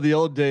me of the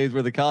old days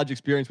where the college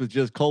experience was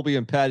just Colby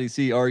and Patty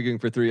C arguing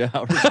for 3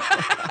 hours.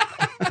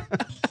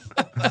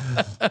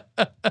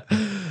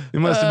 You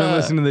must have been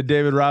listening to the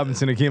David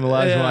Robinson Hakeem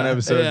Olajuwon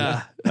episode.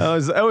 Yeah.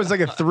 That was like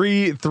a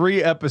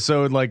three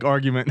episode like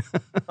argument.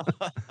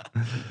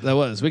 That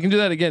was. We can do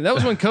that again. That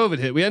was when COVID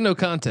hit. We had no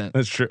content.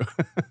 That's true.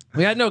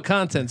 We had no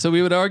content, so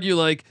we would argue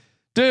like,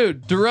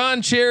 dude,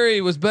 Duron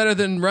Cherry was better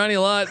than Ronnie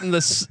Lott in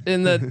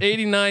the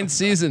 '89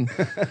 season,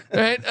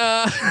 right?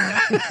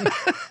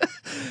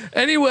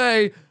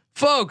 Anyway,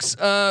 folks,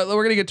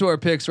 we're gonna get to our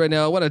picks right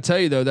now. I want to tell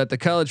you though that the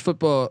College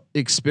Football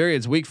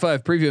Experience Week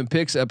 5 preview and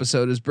picks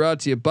episode is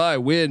brought to you by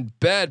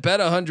WynnBET. Bet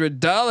 $100 at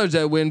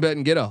WynnBET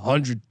and get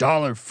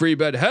 $100 free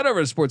bet. Head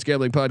over to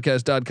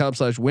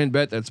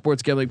sportsgamblingpodcast.com/WynnBET. That's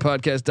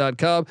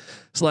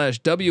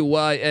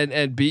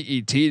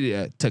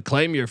sportsgamblingpodcast.com/WYNNBET to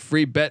claim your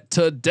free bet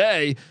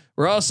today.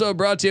 We're also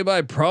brought to you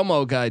by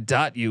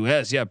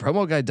PromoGuy.us. Yeah,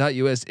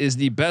 PromoGuy.us is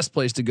the best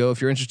place to go if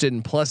you're interested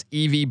in plus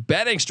EV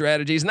betting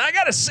strategies. And I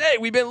gotta say,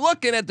 we've been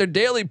looking at their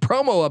daily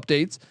promo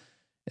updates,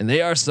 and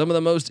they are some of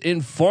the most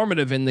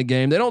informative in the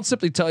game. They don't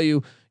simply tell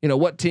you,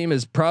 what team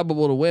is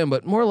probable to win,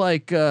 but more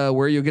like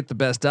where you'll get the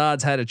best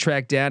odds, how to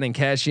track down and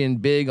cash in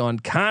big on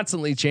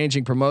constantly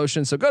changing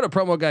promotions. So go to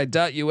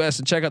PromoGuy.us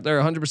and check out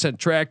their 100%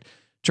 tracked,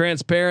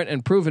 transparent,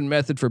 and proven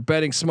method for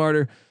betting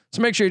smarter.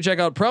 So make sure you check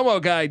out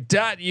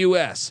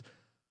PromoGuy.us.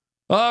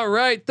 All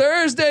right,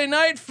 Thursday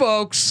night,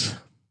 folks.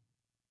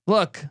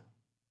 Look,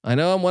 I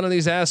know I'm one of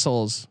these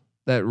assholes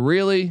that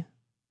really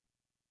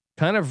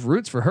kind of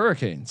roots for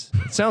Hurricanes.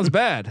 It sounds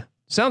bad.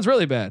 Sounds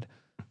really bad.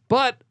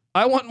 But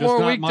I want just more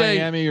not weekday.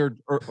 Miami or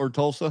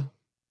Tulsa.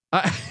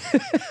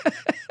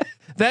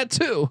 That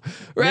too,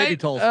 right? Maybe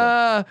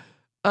Tulsa.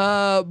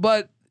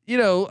 But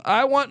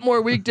I want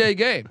more weekday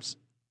games.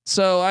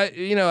 So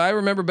I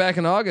remember back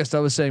in August, I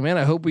was saying, man,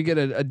 I hope we get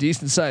a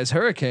decent sized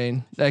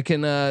hurricane that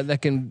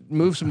can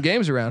move some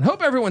games around.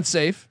 Hope everyone's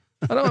safe.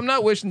 I'm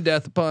not wishing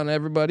death upon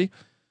everybody,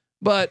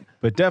 but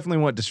definitely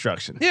want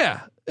destruction.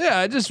 Yeah.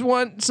 I just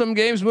want some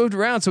games moved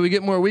around so we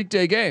get more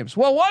weekday games.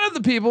 Well, one of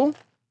the people,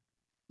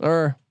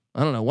 or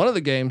I don't know, one of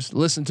the games,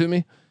 listen to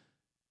me.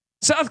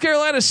 South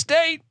Carolina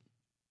State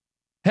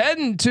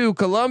heading to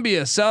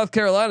Columbia, South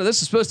Carolina.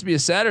 This is supposed to be a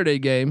Saturday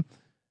game.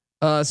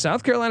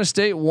 South Carolina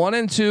State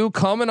 1-2,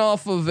 coming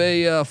off of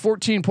a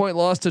 14-point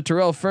loss to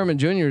Terrell Furman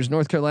Jr.'s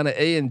North Carolina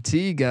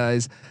A&T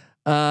guys.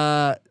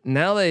 Now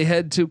they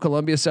head to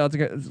Columbia,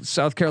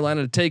 South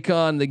Carolina to take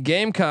on the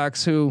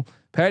Gamecocks, who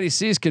Patty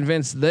C is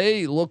convinced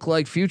they look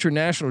like future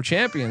national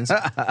champions.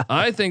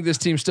 I think this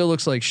team still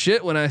looks like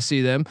shit when I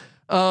see them.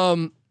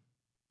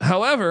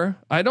 However,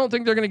 I don't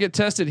think they're going to get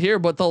tested here,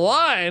 but the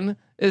line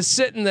is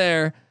sitting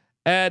there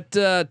at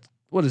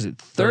what is it?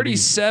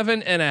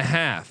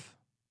 37.5.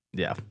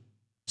 Yeah.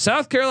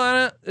 South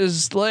Carolina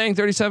is laying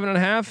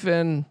 37.5,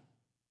 and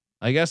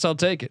I guess I'll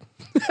take it.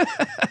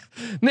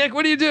 Nick,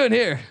 what are you doing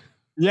here?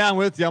 Yeah, I'm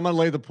with you. I'm going to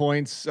lay the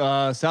points.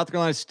 South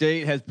Carolina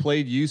State has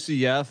played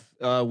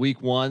UCF week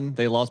 1.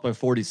 They lost by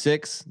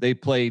 46. They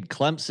played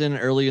Clemson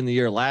early in the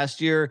year last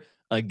year.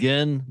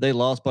 Again, they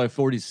lost by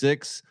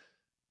 46.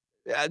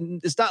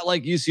 It's not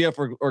like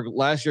UCF or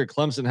last year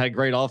Clemson had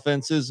great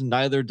offenses.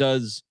 Neither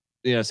does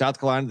South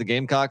Carolina, the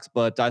Gamecocks,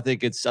 but I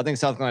think South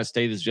Carolina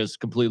State is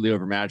just completely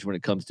overmatched when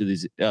it comes to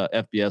these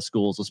FBS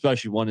schools,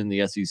 especially one in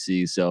the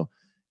SEC. So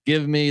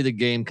give me the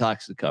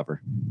Gamecocks to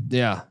cover.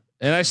 Yeah.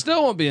 And I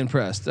still won't be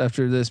impressed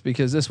after this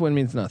because this win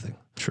means nothing.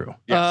 True.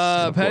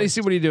 Yes, Patty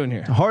C, what are you doing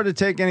here? Hard to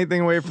take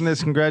anything away from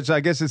this. Congrats. I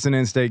guess it's an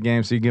in-state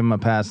game, so you give them a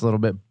pass a little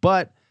bit,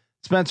 but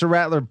Spencer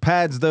Rattler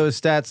pads those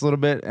stats a little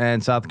bit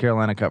and South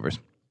Carolina covers.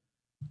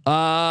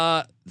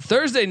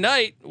 Thursday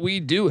night,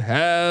 we do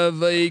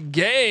have a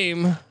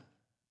game.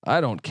 I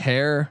don't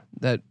care.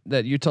 that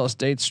Utah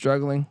State's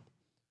struggling.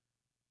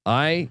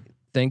 I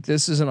think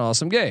this is an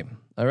awesome game.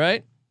 All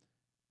right.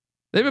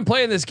 They've been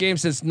playing this game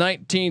since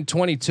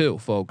 1922,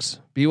 folks.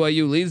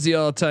 BYU leads the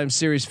all-time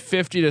series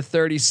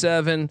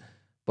 50-37,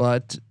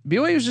 but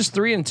BYU is just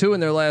 3-2 in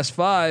their last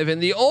 5,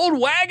 and the old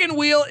wagon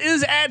wheel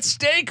is at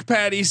stake.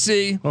 Patty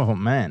C. Oh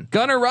man,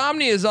 Gunnar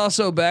Romney is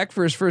also back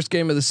for his first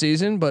game of the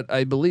season, but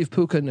I believe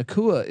Puka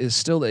Nacua is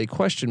still a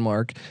question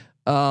mark.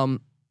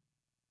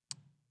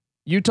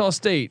 Utah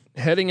State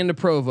heading into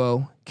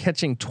Provo,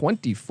 catching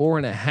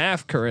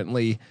 24.5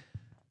 currently.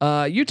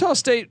 Utah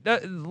State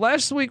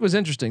last week was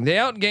interesting. They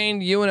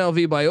outgained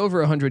UNLV by over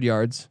 100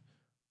 yards,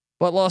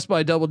 but lost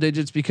by double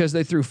digits because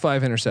they threw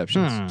 5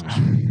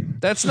 interceptions.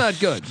 That's not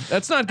good.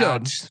 That's not good.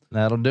 Ouch.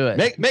 that'll do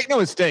it. Make no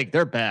mistake,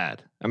 they're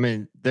bad. I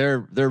mean,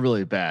 they're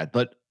really bad.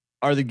 But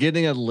are they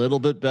getting a little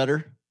bit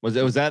better? Was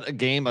that a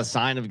game a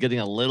sign of getting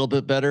a little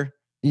bit better?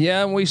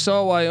 Yeah, and we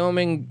saw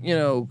Wyoming,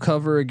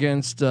 cover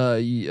against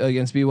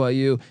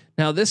BYU.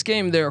 Now this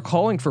game, they're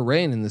calling for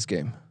rain in this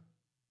game,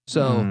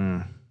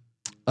 so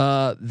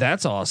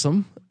that's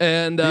awesome.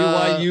 And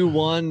BYU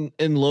won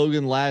in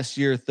Logan last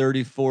year,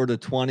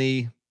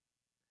 34-20.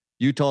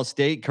 Utah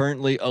State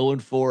currently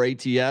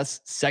 0-4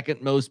 ATS,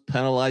 second most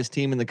penalized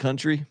team in the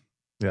country.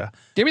 Yeah,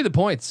 give me the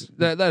points.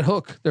 That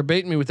hook, they're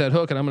baiting me with that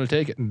hook, and I'm going to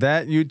take it.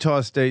 that Utah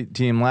State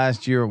team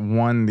last year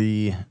won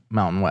the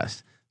Mountain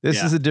West.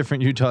 This is a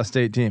different Utah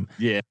State team.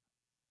 Yeah.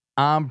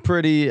 I'm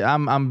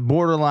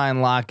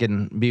borderline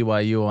locking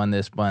BYU on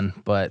this one,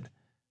 but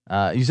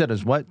you said it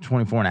was what,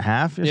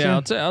 24.5? Yeah,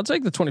 I'll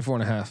take the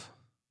 24.5.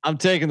 I'm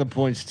taking the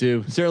points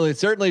too.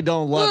 Certainly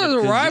don't love it. It's a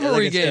 'cause,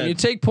 rivalry like I game. said, You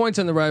take points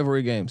in the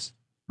rivalry games.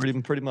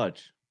 pretty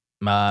much.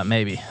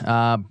 Maybe.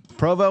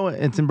 Provo,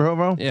 it's in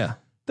Provo. Yeah.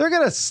 They're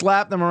going to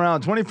slap them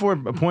around. 24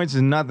 points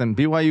is nothing.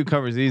 BYU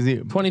covers easy.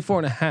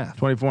 24.5.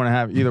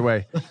 24.5 either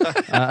way.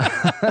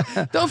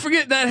 Don't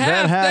forget that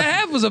half. That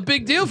half was a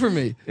big deal for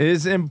me.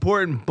 Is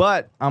important,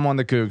 but I'm on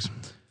the Cougs.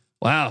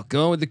 Wow,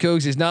 going with the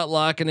Cougs. He's not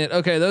locking it.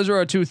 Okay, those are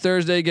our 2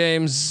 Thursday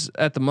games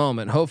at the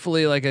moment.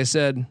 Hopefully, like I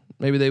said,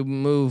 maybe they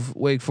move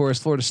Wake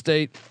Forest, Florida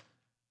State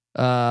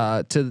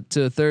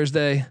to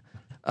Thursday.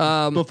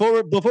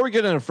 Before we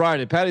get into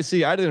Friday, Patty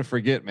C, I didn't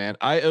forget, man.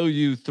 I owe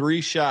you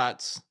 3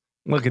 shots.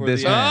 Look at for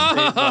this the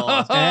man. State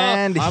loss.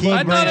 And I'm he a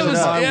I thought it brings was.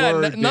 it up. Yeah,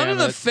 Word, none of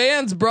the damn it.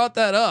 fans brought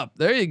that up.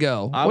 There you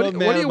go. I'm What a are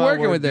man you of my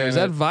working word, with there? Is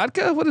damn that it.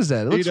 vodka? What is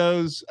that? It looks-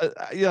 Tito's.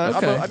 Yeah,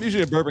 Okay. I'm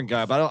usually a bourbon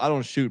guy, but I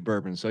don't shoot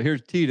bourbon. So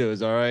here's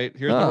Tito's. All right.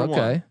 Here's number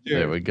okay. 1.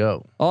 There we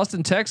go.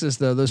 Austin, Texas,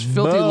 though. Those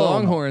filthy Boom.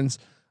 Longhorns.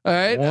 All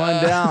right.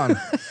 One down.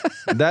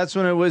 That's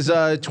when it was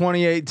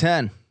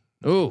 28-10.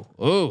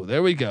 Ooh,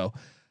 there we go.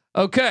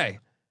 Okay.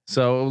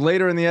 So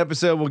later in the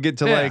episode, we'll get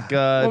to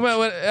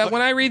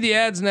when I read the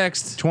ads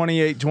next.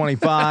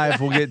 28-25.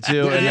 We'll get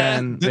to,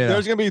 and then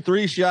There's gonna be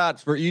 3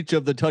 shots for each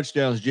of the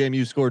touchdowns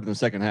JMU scored in the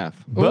second half.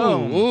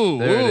 boom. Ooh,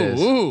 There it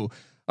is. Ooh.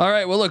 All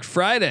right. Well, look,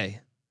 Friday,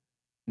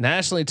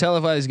 nationally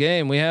televised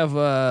game. We have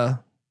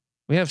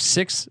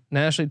 6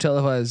 nationally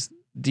televised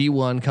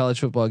D1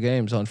 college football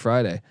games on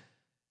Friday.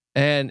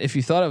 And if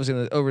you thought I was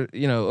going to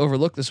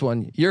overlook this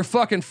one, you're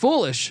fucking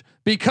foolish,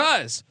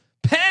 because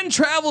Penn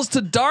travels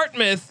to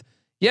Dartmouth.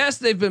 Yes,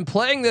 they've been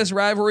playing this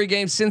rivalry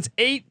game since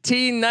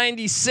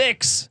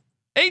 1896.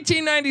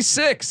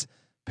 1896.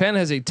 Penn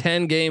has a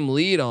 10-game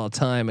lead all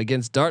time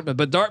against Dartmouth,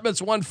 but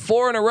Dartmouth's won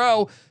 4 in a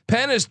row.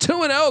 Penn is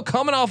 2-0,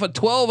 coming off a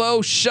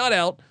 12-0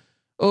 shutout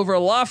over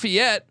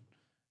Lafayette,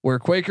 where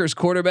Quakers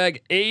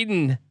quarterback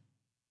Aiden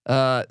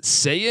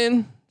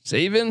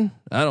Savin,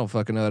 I don't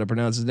fucking know how to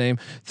pronounce his name,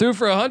 threw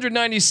for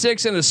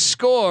 196 and a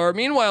score.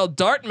 Meanwhile,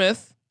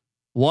 Dartmouth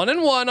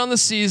 1-1 on the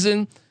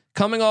season,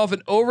 coming off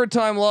an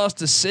overtime loss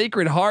to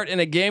Sacred Heart in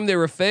a game they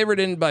were favored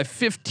in by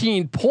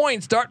 15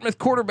 points. Dartmouth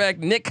quarterback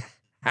Nick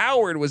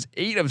Howard was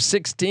 8 of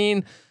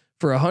 16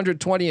 for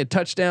 120, a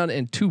touchdown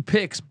and 2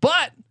 picks,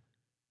 but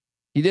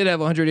he did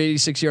have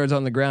 186 yards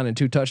on the ground and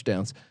 2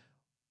 touchdowns.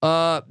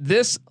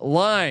 This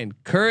line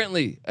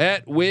currently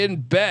at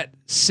WinBet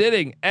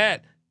sitting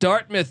at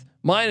Dartmouth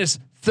minus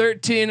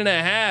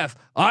 13.5.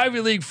 Ivy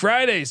League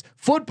Fridays.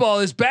 Football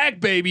is back,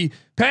 baby.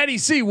 Patty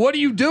C, what are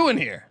you doing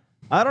here?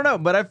 I don't know,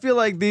 but I feel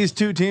like these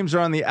 2 teams are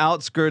on the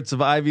outskirts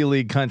of Ivy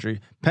League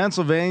country.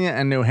 Pennsylvania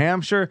and New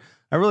Hampshire.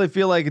 I really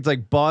feel like it's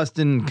like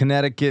Boston,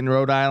 Connecticut, and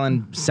Rhode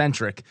Island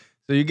centric.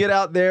 So you get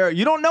out there,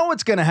 you don't know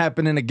what's going to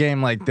happen in a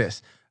game like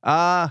this.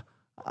 I'm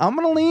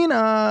gonna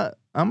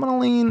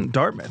lean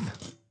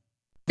Dartmouth.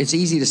 It's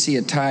easy to see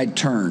a tide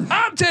turn.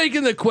 I'm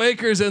taking the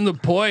Quakers and the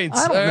points.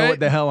 I don't all know right? what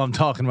the hell I'm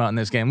talking about in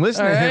this game.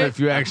 Listen All to him right. if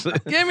you actually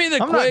Give me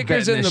the I'm not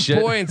Quakers betting and the this shit.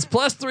 points.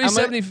 Plus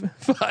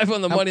 375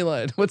 on the money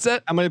line. What's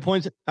that? How many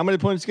points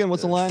again?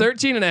 What's the line?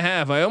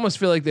 13.5. I almost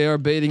feel like they are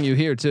baiting you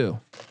here too.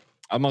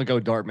 I'm gonna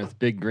go Dartmouth,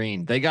 big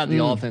green. They got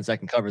the offense that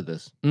can cover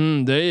this.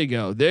 There you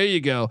go. There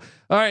you go.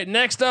 All right.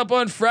 Next up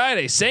on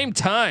Friday, same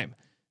time.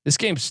 This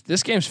game's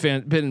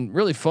been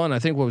really fun. I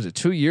think, what was it,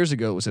 2 years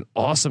ago? It was an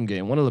awesome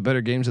game. One of the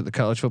better games of the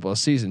college football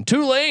season.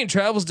 Tulane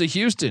travels to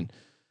Houston.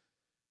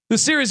 The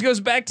series goes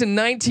back to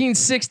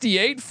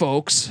 1968,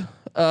 folks.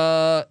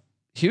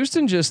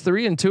 Houston just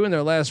 3-2 in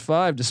their last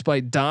 5,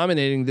 despite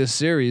dominating this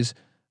series.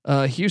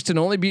 Houston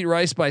only beat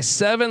Rice by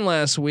 7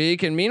 last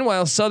week, and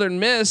meanwhile, Southern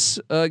Miss,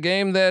 a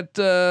game that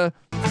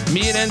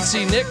me and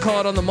NC Nick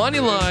caught on the money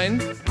line.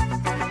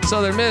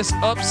 Southern Miss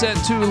upset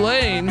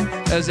Tulane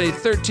as a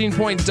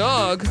 13-point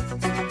dog.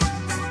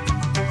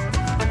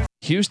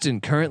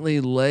 Houston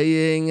currently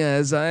laying,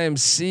 as I am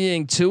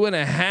seeing,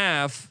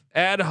 2.5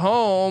 at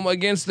home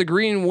against the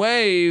Green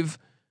Wave.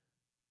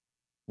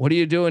 What are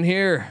you doing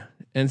here,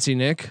 NC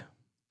Nick?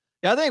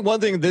 Yeah, I think one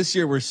thing this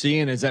year we're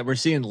seeing is that we're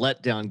seeing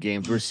letdown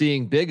games. We're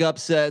seeing big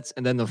upsets,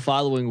 and then the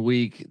following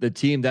week, the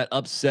team that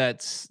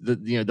upsets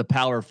the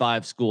Power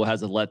 5 school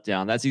has a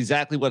letdown. That's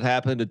exactly what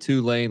happened to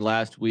Tulane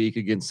last week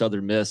against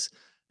Southern Miss.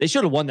 They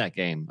should have won that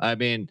game. I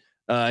mean,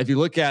 if you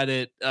look at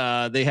it,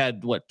 they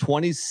had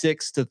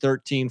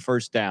 26-13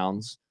 first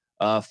downs,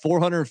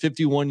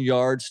 451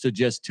 yards to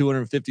just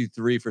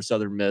 253 for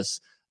Southern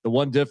Miss. The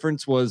one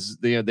difference was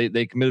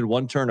they committed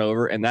 1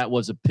 turnover, and that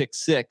was a pick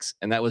 6,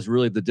 and that was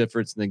really the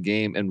difference in the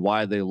game and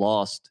why they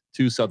lost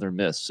to Southern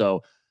Miss.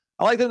 So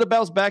I like them to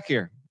bounce back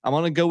here. I'm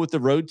going to go with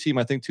the road team.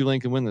 I think Tulane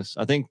can win this.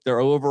 I think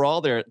they're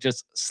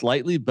just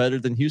slightly better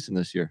than Houston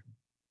this year.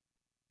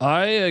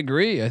 I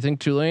agree. I think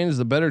Tulane is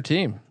the better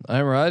team.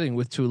 I'm riding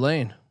with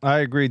Tulane.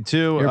 I agreed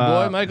too. Your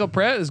boy Michael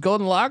Pratt is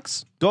Golden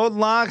Locks. Golden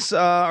Locks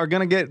are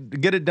gonna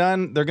get it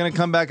done. They're gonna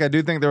come back. I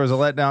do think there was a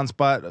letdown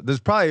spot. There's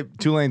probably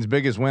Tulane's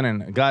biggest win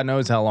in God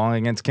knows how long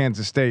against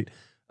Kansas State.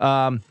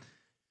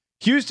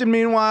 Houston,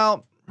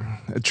 meanwhile,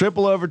 a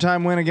triple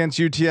overtime win against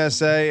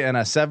UTSA and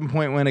a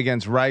 7-point win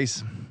against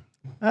Rice.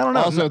 I don't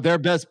know. Also, their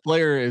best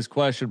player is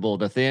questionable.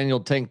 Nathaniel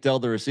Tank Dell,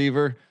 the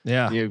receiver.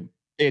 Yeah, you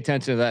pay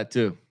attention to that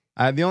too.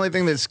 The only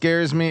thing that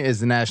scares me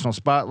is the national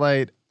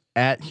spotlight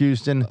at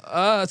Houston.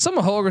 Some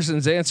of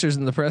Holgerson's answers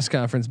in the press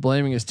conference,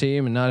 blaming his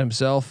team and not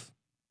himself.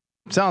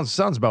 Sounds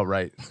about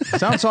right.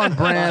 Sounds on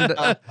brand.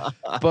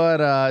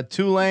 But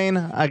Tulane,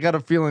 I got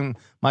a feeling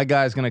my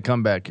guy's going to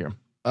come back here.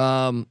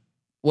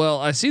 Well,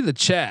 I see the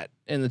chat,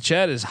 and the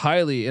chat is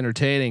highly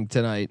entertaining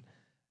tonight.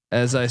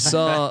 As I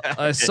saw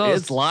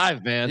it's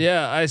live, man.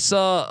 Yeah, I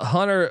saw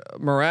Hunter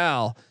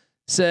Morale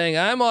saying,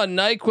 "I'm on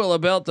NyQuil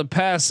about to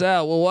pass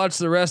out. We'll watch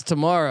the rest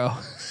tomorrow."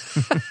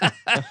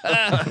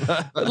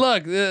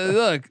 Look.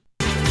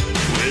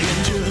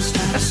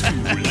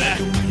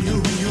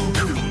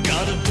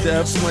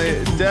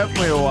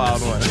 Definitely a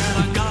wild one.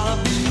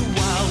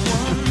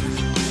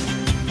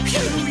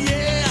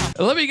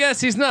 Let me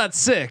guess, he's not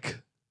sick.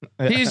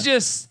 He's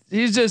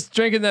just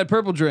drinking that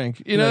purple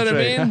drink. You know what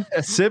I mean?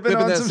 Sipping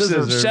on some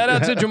scissors. Shout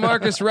out to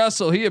Jamarcus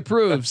Russell. He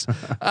approves.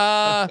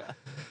 Yeah,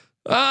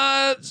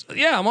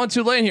 I'm on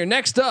Tulane here.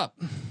 Next up,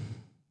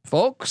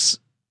 folks,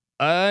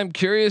 I'm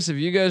curious if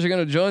you guys are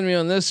going to join me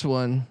on this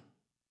one,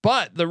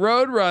 but the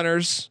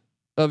Roadrunners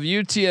of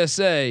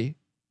UTSA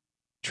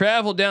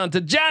travel down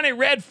to Johnny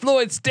Red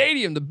Floyd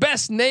Stadium, the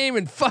best name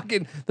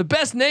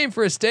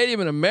for a stadium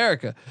in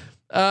America,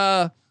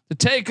 to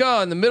take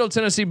on the Middle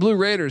Tennessee Blue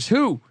Raiders,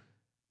 who,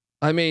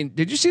 I mean,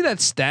 did you see that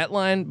stat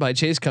line by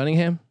Chase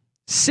Cunningham?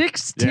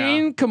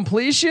 16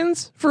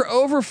 completions for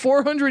over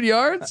 400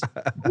 yards.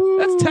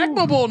 That's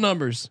Tecmo Bowl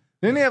numbers.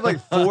 Didn't he have like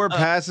 4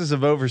 passes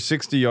of over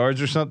 60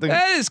 yards or something?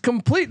 That is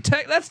complete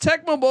tech. That's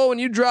Tecmo Bowl when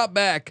you drop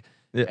back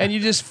and you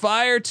just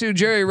fire to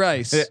Jerry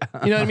Rice. Yeah.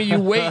 You know what I mean? You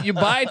wait, you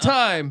buy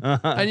time,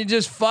 and you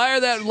just fire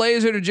that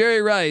laser to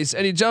Jerry Rice,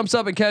 and he jumps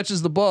up and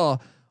catches the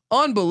ball.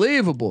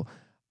 Unbelievable.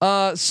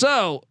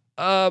 So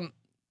I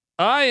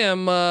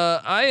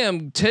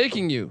am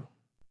taking you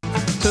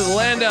to the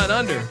land down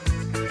under.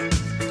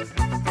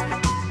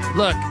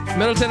 Look,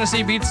 Middle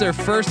Tennessee beats their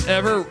first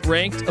ever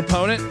ranked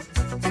opponent.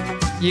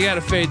 You got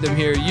to fade them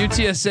here.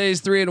 UTSA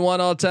is 3-1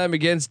 all time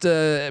against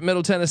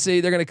Middle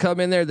Tennessee. They're going to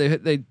come in there.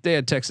 They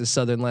had Texas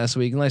Southern last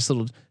week. Nice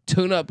little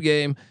tune-up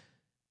game.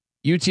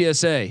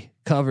 UTSA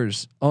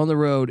covers on the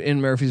road in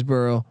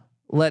Murfreesboro.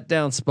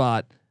 Letdown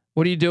spot.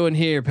 What are you doing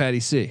here, Patty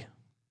C?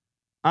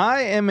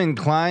 I am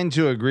inclined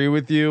to agree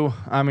with you.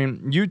 I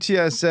mean,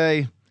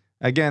 UTSA,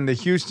 again, the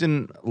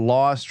Houston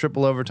loss,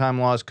 triple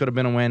overtime loss, could have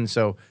been a win.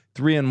 So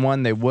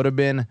 3-1 they would have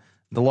been.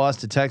 The loss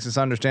to Texas,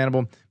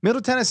 understandable.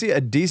 Middle Tennessee,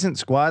 a decent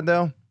squad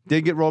though.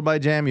 Did get rolled by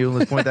JMU.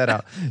 Let's point that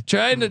out.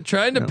 trying to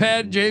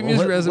pad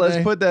JMU's resume.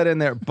 Let's put that in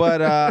there.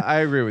 But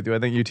I agree with you. I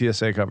think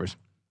UTSA covers.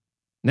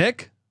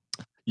 Nick?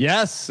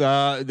 Yes,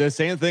 the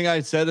same thing I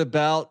said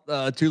about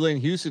Tulane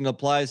Houston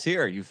applies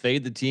here. You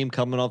fade the team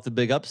coming off the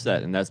big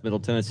upset, and that's Middle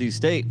Tennessee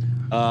State.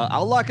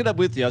 I'll lock it up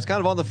with you. I was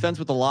kind of on the fence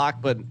with the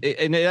lock, but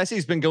it actually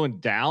has been going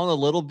down a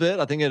little bit.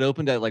 I think it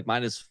opened at like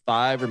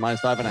 -5 or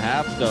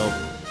 -5.5. So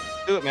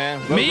do it, man.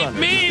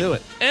 Me, do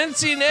it.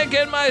 NC Nick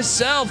and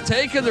myself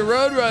taking the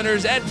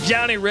Roadrunners at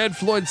Johnny Red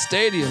Floyd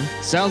Stadium.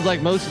 Sounds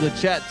like most of the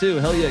chat too.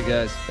 Hell yeah,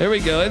 guys. There we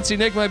go. NC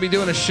Nick might be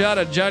doing a shot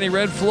at Johnny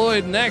Red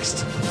Floyd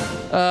next.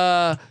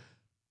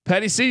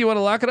 Patty C, you want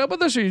to lock it up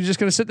with us, or are you just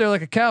going to sit there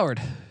like a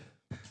coward?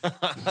 A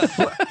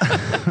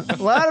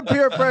lot of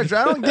peer pressure.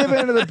 I don't give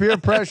in to the peer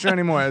pressure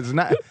anymore. It's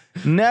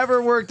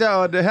never worked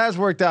out. It has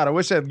worked out. I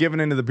wish I had given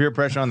into the peer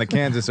pressure on the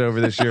Kansas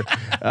over this year.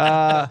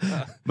 But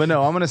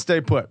no, I'm going to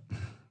stay put.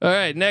 All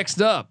right,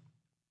 next up,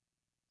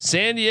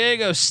 San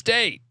Diego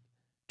State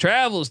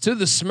travels to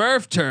the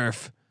Smurf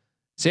turf.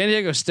 San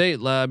Diego State.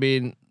 I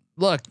mean,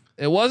 look,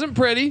 it wasn't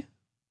pretty,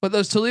 but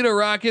those Toledo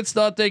Rockets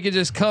thought they could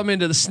just come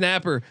into the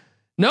snapper.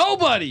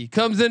 Nobody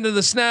comes into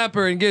the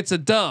snapper and gets a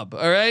dub.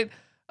 All right.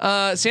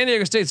 San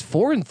Diego State's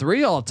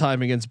 4-3 all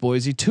time against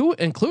Boise,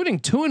 including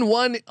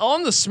 2-1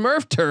 on the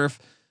Smurf turf.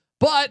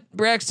 But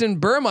Braxton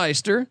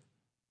Burmeister,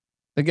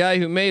 the guy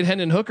who made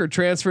Hendon Hooker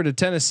transfer to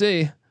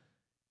Tennessee,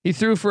 he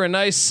threw for a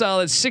nice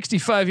solid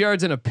 65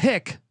 yards and a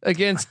pick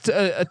against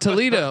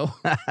Toledo.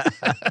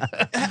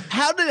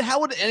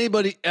 How would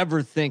anybody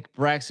ever think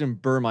Braxton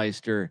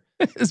Burmeister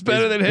is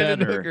better than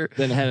Hendon Hooker?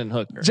 Hendon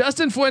Hooker.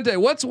 Justin Fuente,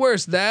 what's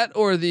worse, that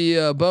or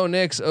the Bo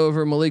Nix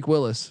over Malik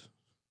Willis?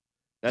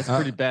 That's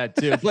pretty bad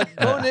too. But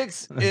Bo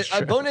Nix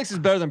is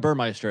better than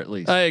Burmeister at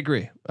least. I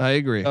agree.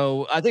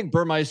 Oh, I think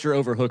Burmeister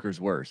over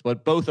Hooker's worse,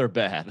 but both are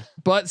bad.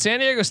 But San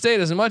Diego State,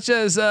 as much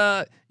as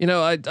I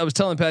was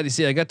telling Patty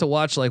C, I got to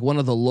watch like one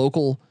of the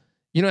local.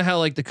 You know how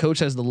like the coach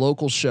has the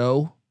local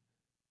show.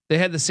 They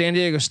had the San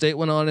Diego State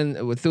one on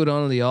and threw it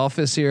on in the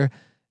office here.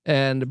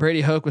 And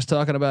Brady Hoke was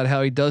talking about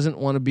how he doesn't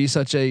want to be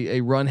such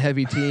a run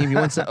heavy team. He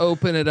wants to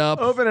open it up.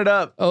 Open it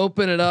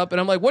up.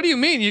 And I'm like, what do you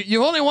mean?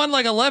 You've only won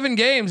like 11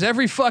 games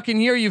every fucking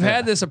year you've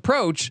had this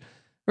approach,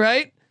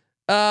 right?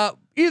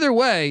 Either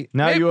way.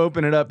 Now you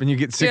open it up and you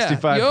get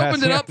 65. You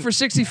opened it up for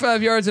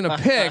 65 yards and a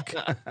pick.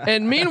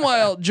 And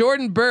meanwhile,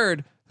 Jordan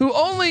Bird, who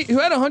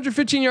had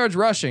 115 yards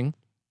rushing,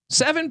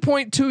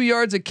 7.2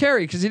 yards a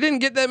carry because he didn't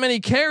get that many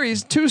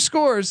carries, 2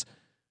 scores.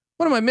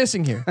 What am I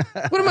missing here?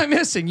 What am I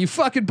missing? You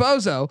fucking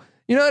bozo.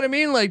 You know what I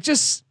mean? Like,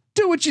 just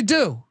do what you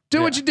do.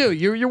 Do what you do.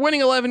 You're winning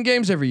 11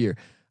 games every year.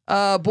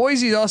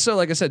 Boise also,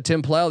 like I said,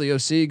 Tim Plow, the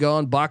OC,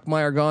 gone.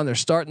 Bachmeier gone. They're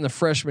starting the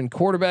freshman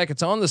quarterback.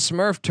 It's on the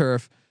Smurf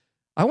turf.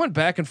 I went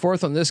back and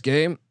forth on this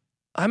game.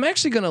 I'm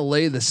actually going to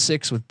lay the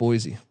 6 with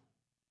Boise.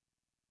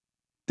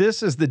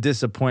 This is the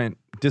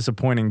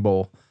disappointing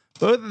bowl.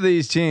 Both of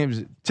these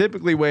teams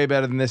typically way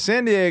better than this.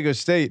 San Diego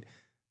State.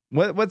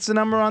 What's the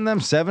number on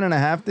them?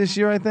 7.5 this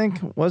year, I think,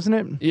 wasn't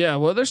it? Yeah,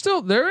 well,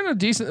 they're in a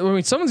decent. I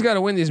mean, someone's got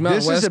to win these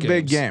Mountain West games. This is a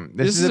big game.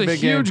 This is a big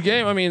huge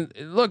game. I mean,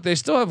 look, they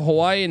still have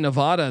Hawaii and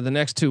Nevada the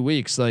next 2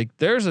 weeks. Like,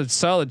 there's a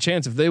solid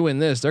chance if they win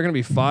this, they're going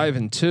to be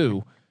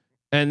 5-2,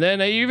 and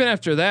then even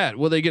after that,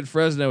 will they get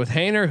Fresno with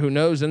Hainer? Who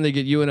knows? Then they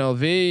get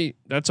UNLV.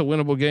 That's a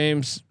winnable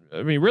games.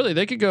 I mean, really,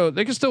 they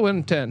could still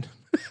win 10.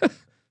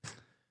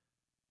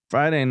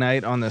 Friday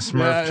night on the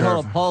Smurf turf.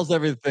 Hold on, pause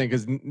everything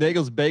because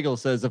Nagel's Bagel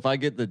says if I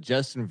get the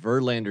Justin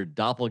Verlander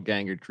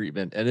doppelganger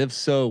treatment, and if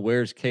so,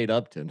 where's Kate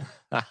Upton?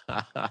 I'd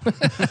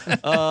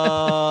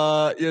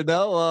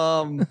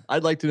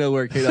like to know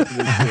where Kate Upton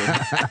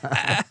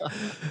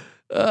is.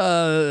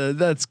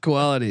 That's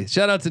quality.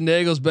 Shout out to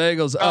Nagel's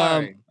Bagels.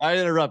 I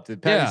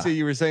interrupted. Patty C,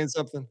 you were saying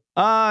something?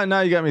 Now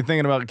you got me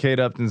thinking about Kate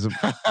Upton's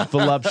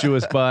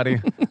voluptuous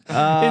body.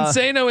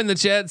 Insano in the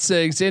chat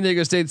saying San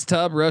Diego State's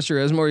top rusher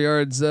has more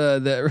yards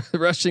that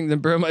rushing than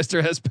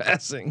Burmeister has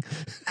passing.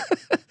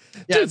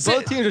 Dude,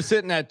 both teams are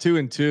sitting at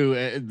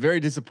 2-2. Very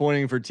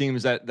disappointing for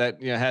teams that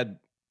had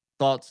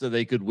thoughts that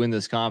they could win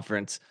this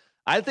conference.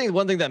 I think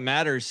one thing that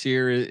matters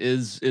here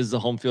is the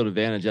home field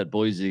advantage at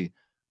Boise.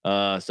 So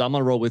I'm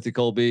gonna roll with you,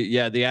 Colby.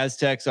 Yeah, the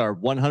Aztecs are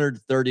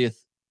 130th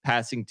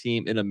passing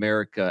team in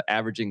America,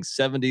 averaging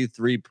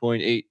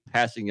 73.8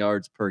 passing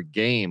yards per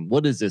game.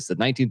 What is this? The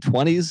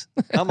 1920s?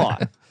 Come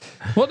on.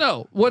 Well,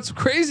 no. What's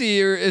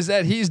crazier is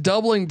that he's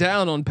doubling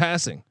down on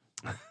passing.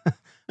 How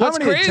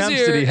many attempts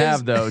did he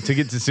have though to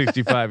get to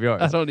 65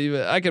 yards?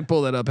 I can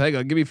pull that up. Hang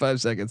on, give me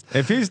 5 seconds.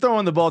 If he's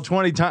throwing the ball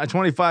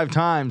 25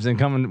 times and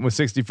coming with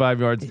 65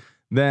 yards,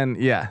 then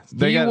he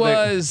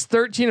was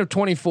 13 of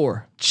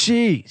 24.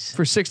 Jeez,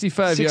 for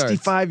 65 yards.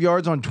 65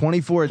 yards on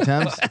 24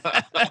 attempts.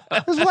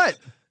 That's what?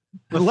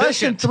 Less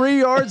than 3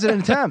 yards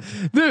an attempt.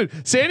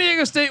 Dude, San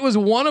Diego State was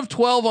 1 of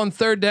 12 on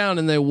 3rd down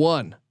and they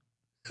won.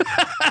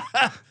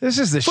 This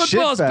is the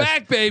football's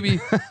back, baby.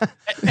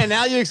 And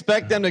now you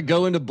expect them to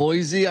go into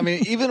Boise. I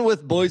mean, even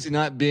with Boise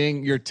not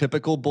being your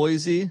typical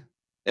Boise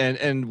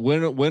and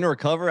win or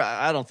cover,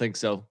 I don't think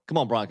so. Come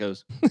on,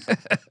 Broncos.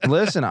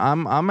 Listen,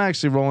 I'm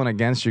actually rolling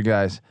against you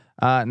guys.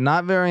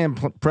 Not very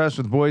impressed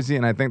with Boise,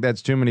 and I think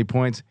that's too many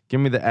points.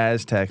 Give me the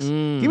Aztecs. Give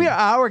me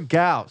our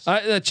gals.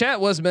 The chat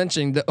was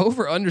mentioning the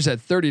over/unders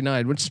at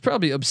 39, which is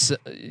probably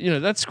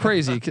that's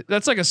crazy.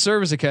 That's like a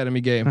service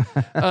academy game.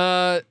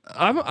 I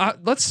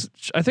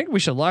think we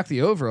should lock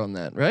the over on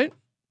that, right?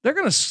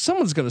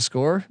 Someone's gonna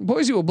score.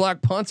 Boise will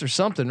block punts or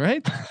something,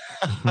 right?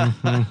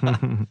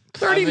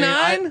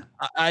 39.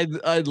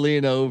 I'd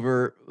lean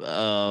over,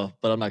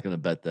 but I'm not gonna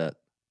bet that.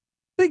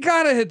 They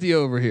gotta hit the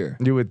over here.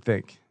 You would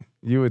think.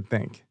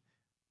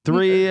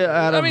 3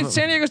 out of.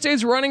 San Diego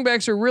State's running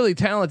backs are really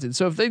talented.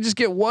 So if they just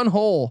get one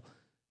hole,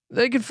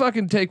 they could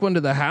fucking take one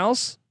to the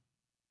house.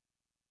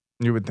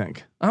 You would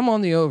think. I'm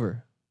on the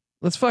over.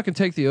 Let's fucking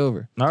take the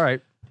over. All right.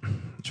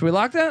 Should we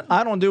lock that?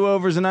 I don't do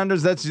overs and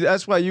unders.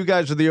 That's why you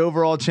guys are the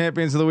overall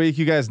champions of the week.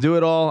 You guys do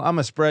it all. I'm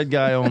a spread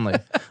guy only.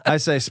 I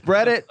say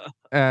spread it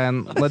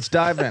and let's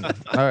dive in. All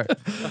right.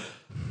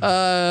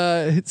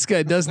 This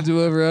guy doesn't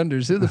do over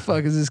unders. Who the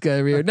fuck is this guy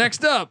over here?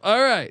 Next up,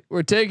 all right,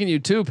 we're taking you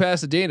to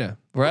Pasadena,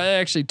 where I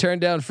actually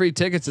turned down free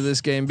tickets to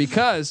this game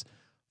because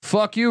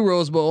fuck you,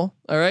 Rose Bowl.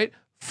 All right,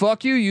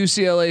 fuck you,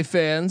 UCLA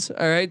fans.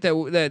 All right,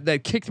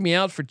 that kicked me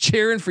out for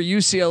cheering for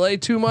UCLA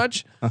too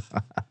much.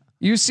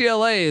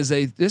 UCLA is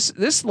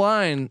this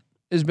line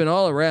has been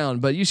all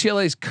around, but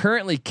UCLA is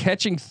currently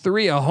catching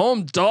 3, a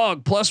home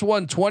dog plus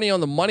 120 on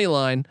the money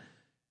line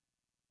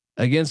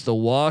against the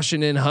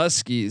Washington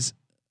Huskies.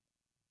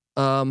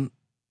 I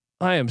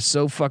am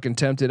so fucking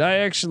tempted. I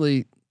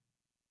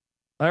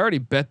already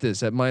bet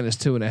this at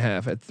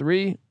 -2.5 at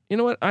 3. You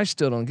know what? I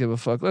still don't give a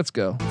fuck. Let's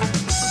go.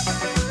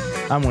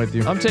 I'm with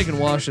you. I'm taking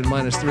Washington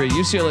 -3.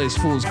 UCLA's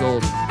fool's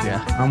gold.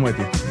 Yeah, I'm with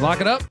you.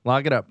 Lock it up.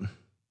 Lock it up.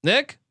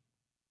 Nick?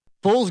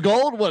 Fool's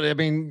gold. What? I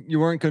mean, you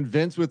weren't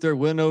convinced with their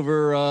win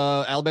over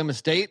Alabama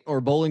State or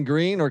Bowling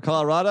Green or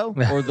Colorado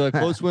or the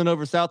close win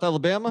over South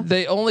Alabama?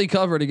 They only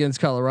covered against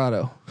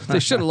Colorado. They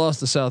should have lost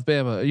to South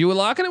Bama. You were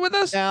locking it with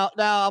us? Now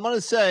I'm going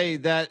to say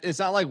that it's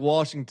not like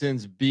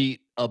Washington's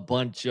beat a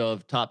bunch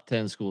of top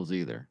 10 schools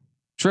either.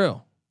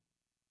 True.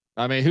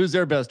 I mean, who's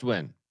their best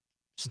win?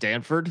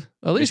 Stanford.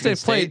 At least Michigan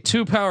they played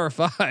State? 2 Power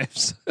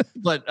 5s.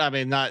 But I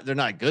mean, they're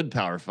not good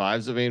Power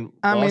 5s. I mean,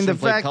 I mean, the Washington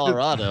played fact that-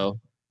 Colorado.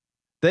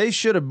 They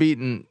should have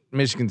beaten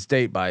Michigan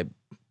State by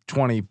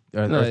 20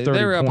 or 30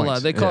 they were up points. a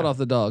lot. They caught off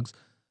the dogs.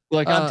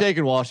 Like I'm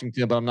taking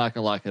Washington, but I'm not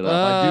going to lock it up.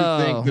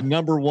 I do think the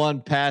number 1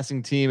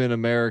 passing team in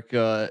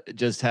America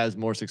just has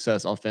more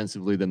success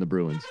offensively than the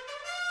Bruins.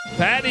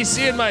 Patty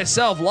C and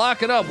myself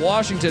locking up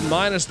Washington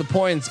minus the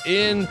points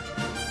in.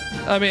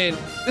 I mean,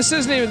 this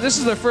is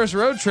their first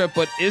road trip,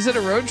 but is it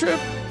a road trip?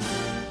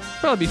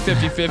 Probably be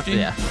 50-50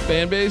 Yeah.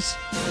 fan base.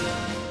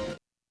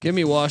 Give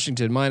me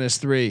Washington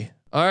 -3.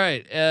 All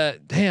right.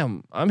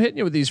 Damn, I'm hitting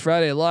you with these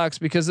Friday locks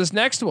because this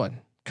next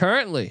one,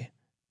 currently,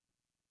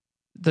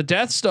 the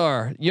Death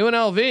Star,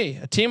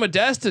 UNLV, a team of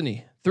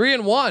destiny,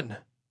 3-1.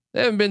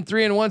 They haven't been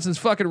 3-1 since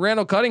fucking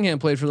Randall Cunningham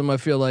played for them. I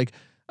feel like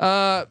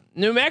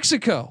New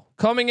Mexico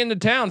coming into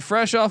town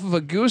fresh off of a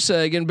goose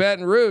egg in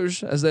Baton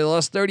Rouge as they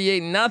lost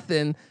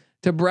 38-0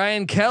 to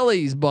Brian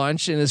Kelly's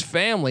bunch and his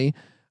family.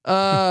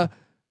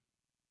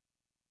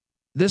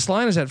 This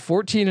line is at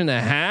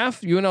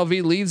 14.5.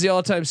 UNLV leads the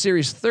all-time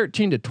series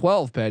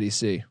 13-12. Patty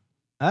C.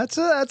 That's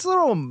a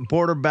little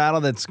border battle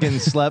that's getting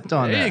slept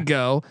on. There you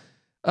go.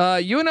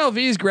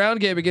 UNLV's ground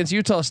game against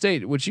Utah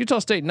State, which Utah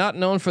State not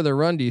known for their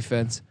run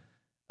defense.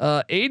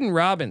 Aiden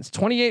Robbins,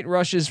 28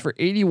 rushes for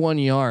 81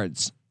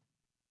 yards,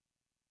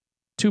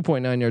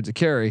 2.9 yards a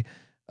carry.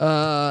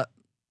 I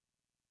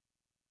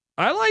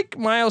like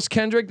Miles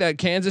Kendrick, that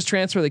Kansas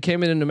transfer that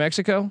came in New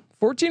Mexico.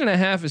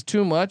 14.5 is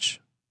too much.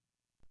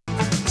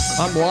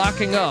 I'm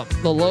locking up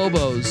the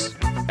Lobos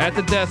at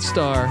the Death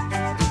Star.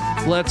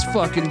 Let's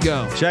fucking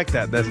go. Check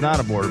that. That's not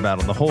a border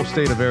battle. The whole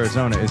state of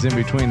Arizona is in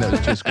between those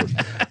two schools.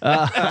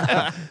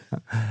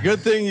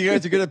 Good thing you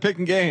guys are good at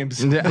picking games.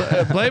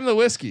 Blame the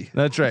whiskey.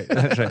 That's right.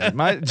 That's right.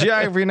 My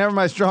geography, never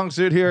my strong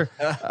suit here,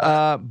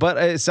 but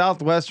a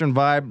Southwestern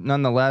vibe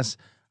nonetheless.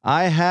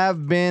 I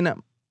have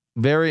been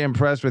very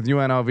impressed with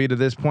UNLV to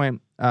this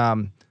point.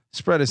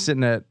 Spread is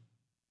sitting at,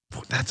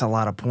 that's a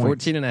lot of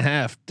points.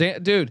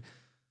 14.5. Dude,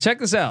 check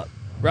this out.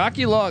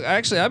 Rocky Long.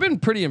 Actually, I've been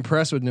pretty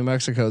impressed with New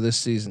Mexico this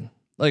season.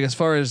 Like as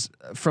far as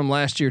from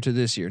last year to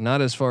this year,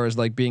 not as far as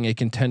like being a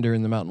contender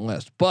in the Mountain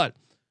West, but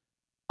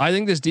I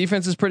think this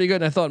defense is pretty good.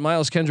 And I thought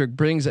Miles Kendrick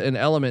brings an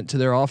element to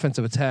their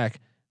offensive attack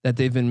that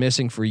they've been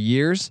missing for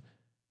years.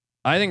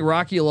 I think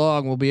Rocky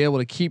Long will be able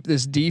to keep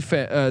this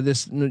defense,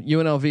 this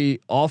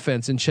UNLV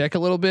offense in check a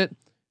little bit.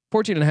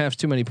 14.5 is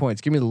too many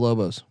points. Give me the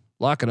Lobos.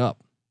 Lock it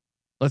up.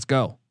 Let's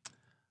go.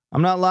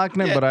 I'm not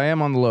locking it, but I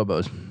am on the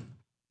Lobos.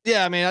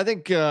 Yeah, I mean, I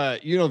think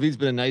UNLV's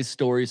been a nice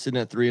story sitting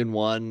at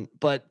 3-1,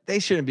 but they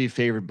shouldn't be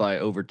favored by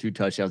over 2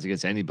 touchdowns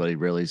against anybody,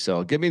 really.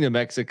 So give me New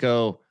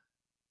Mexico.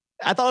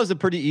 I thought it was a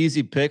pretty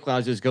easy pick when I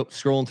was just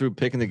scrolling through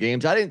picking the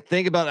games. I didn't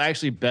think about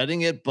actually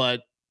betting it,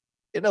 but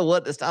you know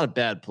what? It's not a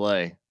bad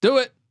play. Do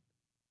it.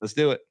 Let's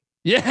do it.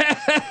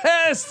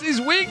 Yes, these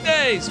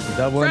weekdays.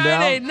 Doubling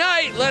Friday down.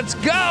 night. Let's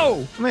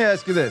go. Let me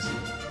ask you this.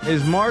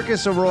 Is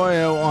Marcus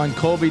Arroyo on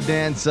Colby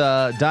Dant's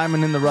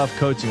Diamond in the Rough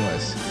coaching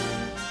list?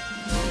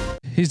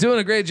 He's doing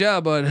a great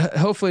job, but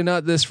hopefully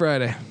not this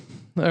Friday.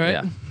 All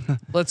right, Yeah.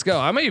 let's go.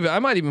 I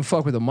might even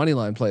fuck with a money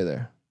line play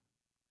there.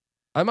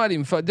 I might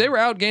even fuck. They were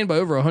outgained by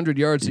over 100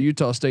 yards to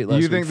Utah State last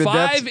You week. think the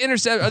 5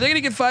 interceptions? Are they going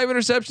to get 5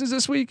 interceptions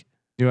this week?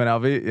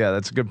 UNLV? Yeah,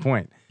 that's a good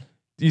point.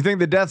 Do you think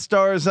the Death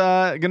Star is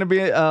going to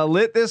be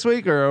lit this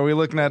week, or are we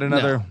looking at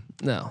another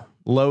No.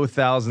 low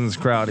thousands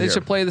crowd They here?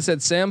 should play this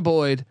at Sam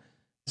Boyd.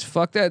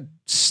 Fuck that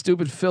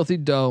stupid, filthy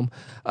dome.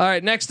 All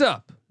right, next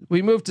up,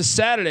 we move to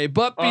Saturday.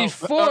 But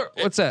before,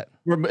 what's that?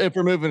 If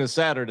we're moving to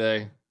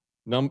Saturday,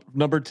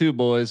 number 2,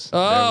 boys.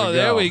 Oh,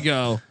 there we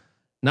go.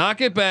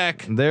 Knock it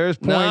back. There's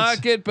points.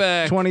 Knock it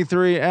back.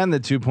 23 and the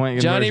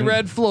 2-point Johnny conversion.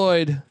 Red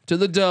Floyd to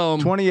the dome.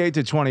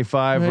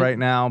 28-25 right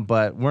now,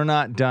 but we're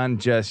not done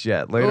just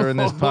yet. Later in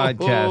this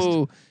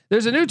podcast,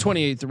 There's a new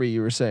 28-3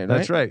 you were saying, right?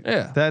 That's right.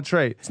 Yeah. That's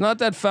right. It's not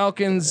that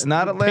Falcons,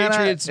 Not Atlanta.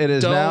 Patriots It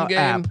is dome now game.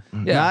 app.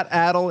 Yeah. Not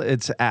Addle.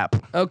 It's app.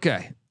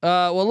 Okay.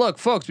 Well, look,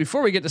 folks,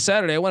 before we get to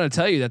Saturday, I want to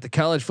tell you that the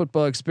college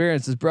football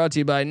experience is brought to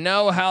you by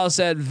No House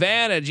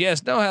Advantage.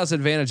 Yes, No House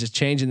Advantage is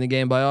changing the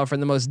game by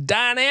offering the most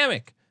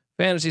dynamic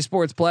fantasy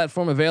sports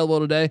platform available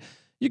today.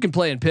 You can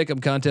play in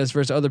pick'em contests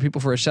versus other people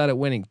for a shot at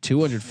winning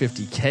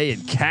 $250K in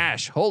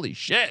cash. Holy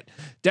shit.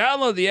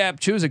 Download the app,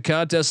 choose a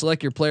contest,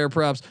 select your player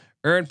props,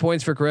 earn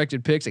points for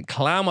corrected picks, and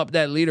climb up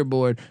that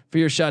leaderboard for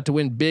your shot to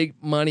win big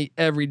money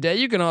every day.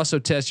 You can also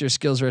test your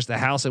skills versus the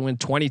house and win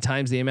 20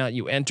 times the amount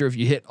you enter if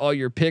you hit all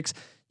your picks.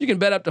 You can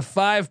bet up to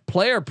 5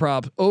 player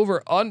props,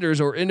 over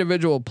unders, or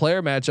individual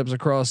player matchups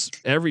across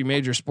every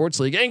major sports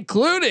league,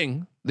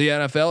 including the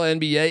NFL,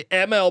 NBA,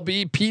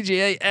 MLB,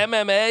 PGA,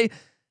 MMA,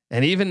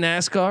 and even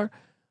NASCAR.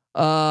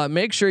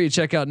 Make sure you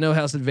check out No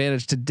House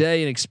Advantage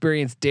today and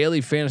experience daily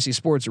fantasy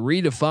sports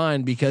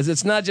redefined, because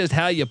it's not just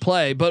how you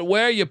play, but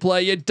where you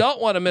play. You don't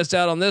want to miss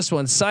out on this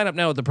one. Sign up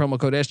now with the promo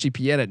code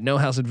SGPN at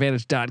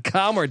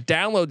nohouseadvantage.com or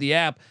download the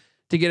app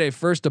to get a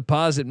first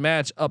deposit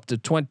match up to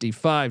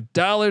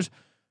 $25.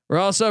 We're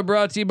also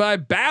brought to you by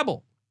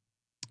Babbel.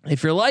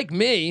 If you're like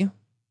me,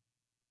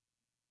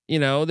 you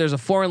know, there's a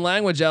foreign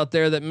language out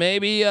there that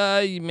maybe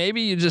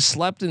you just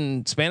slept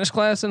in Spanish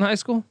class in high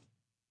school.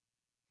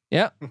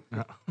 Yeah,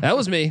 that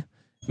was me.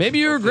 Maybe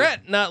you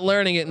regret not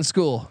learning it in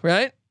school,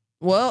 right?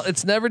 Well,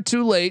 it's never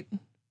too late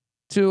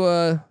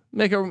to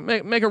make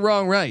a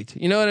wrong right.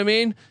 You know what I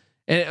mean?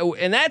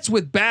 And that's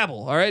with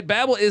Babbel. All right,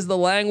 Babbel is the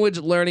language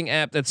learning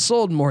app that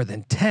sold more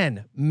than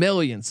 10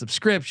 million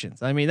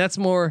subscriptions. I mean, that's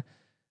more.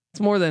 It's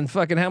more than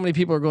fucking how many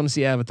people are going to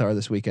see Avatar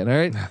this weekend. All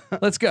right,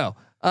 let's go.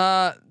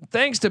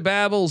 Thanks to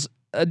Babbel's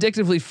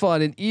addictively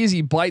fun and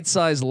easy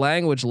bite-sized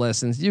language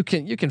lessons, you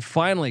can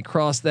finally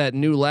cross that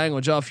new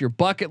language off your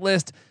bucket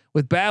list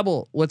with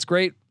Babbel. What's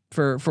great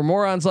for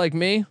morons like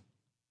me?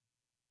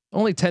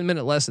 Only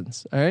 10-minute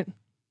lessons. All right.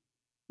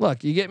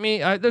 Look, you get me.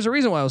 There's a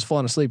reason why I was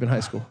falling asleep in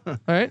high school. All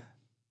right.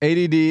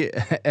 ADD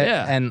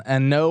Yeah.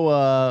 and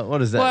no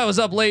what is that? Well, I was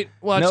up late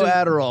watching. No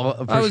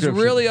Adderall. I was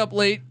really up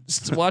late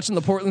watching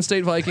the Portland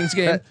State Vikings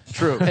game.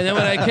 True. And then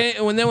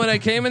when I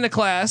came into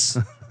class,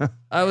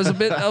 I was a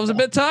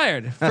bit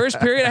tired. First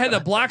period, I had to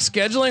block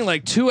scheduling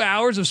like 2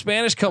 hours of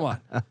Spanish. Come on,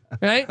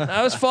 right?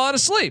 I was falling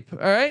asleep. All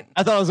right.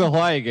 I thought it was a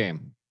Hawaii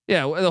game.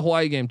 Yeah, the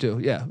Hawaii game too.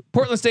 Yeah,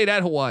 Portland State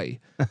at Hawaii.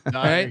 No, All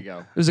there right. you go.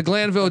 It was a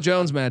Glanville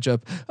Jones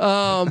matchup.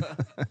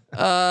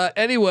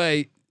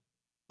 Anyway,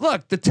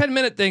 look, the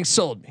 10-minute thing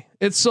sold me.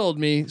 It sold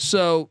me.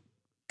 So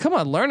come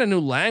on, learn a new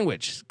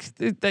language.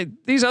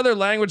 These other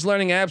language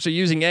learning apps are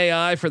using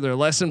AI for their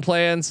lesson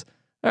plans.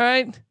 All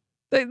right.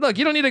 Look,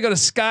 you don't need to go to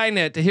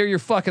Skynet to hear your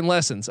fucking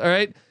lessons. All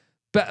right.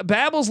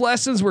 Babbel's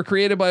lessons were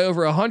created by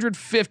over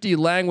 150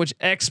 language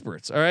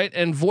experts. All right.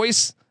 And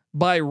voiced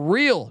by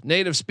real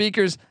native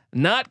speakers,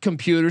 not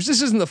computers.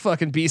 This isn't the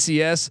fucking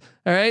BCS.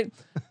 All right.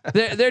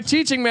 Their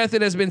teaching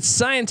method has been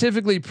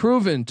scientifically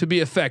proven to be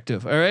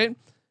effective. All right.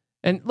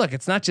 And look,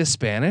 it's not just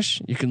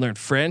Spanish. You can learn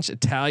French,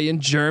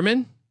 Italian,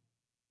 German.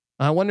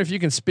 I wonder if you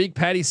can speak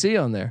Patty C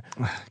on there.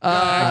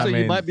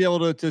 Actually, you might be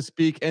able to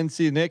speak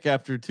NC Nick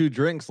after 2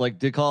 drinks, like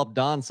Dick Hop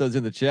Don says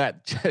in the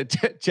chat.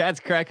 Chat's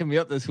cracking me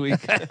up this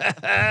week.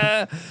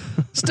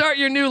 Start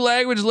your new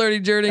language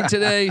learning journey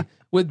today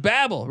with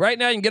Babbel. Right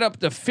now, you can get up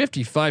to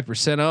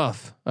 55%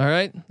 off. All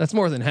right, that's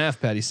more than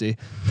half, Patty C.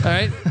 All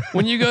right,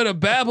 when you go to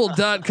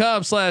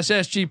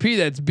Babbel.com/SGP,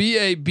 that's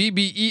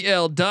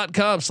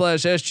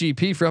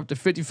BABBEL.com/SGP for up to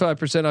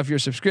 55% off your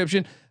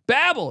subscription.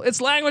 Babbel,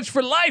 it's language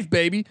for life,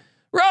 baby.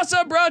 We're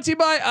also brought to you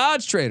by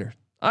Odds Trader.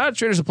 Odds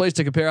Trader is a place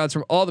to compare odds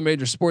from all the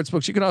major sports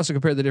books. You can also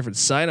compare the different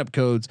sign-up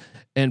codes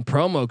and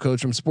promo codes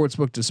from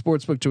sportsbook to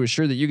sportsbook to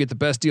assure that you get the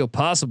best deal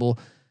possible.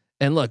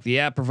 And look, the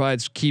app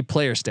provides key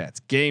player stats,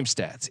 game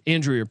stats,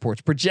 injury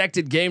reports,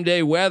 projected game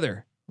day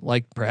weather,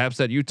 like perhaps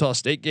that Utah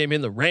State game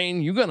in the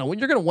rain. You're gonna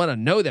want to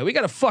know that. We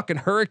got a fucking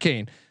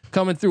hurricane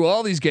coming through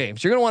all these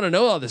games. You're gonna want to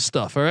know all this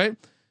stuff. All right.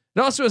 It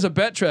also has a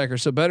bet tracker,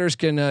 so bettors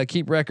can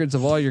keep records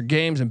of all your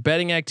games and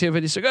betting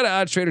activity. So go to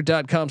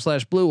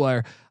oddstrader.com/Blue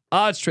Wire.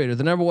 Odds Trader,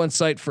 the #1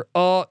 site for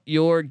all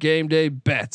your game day bets.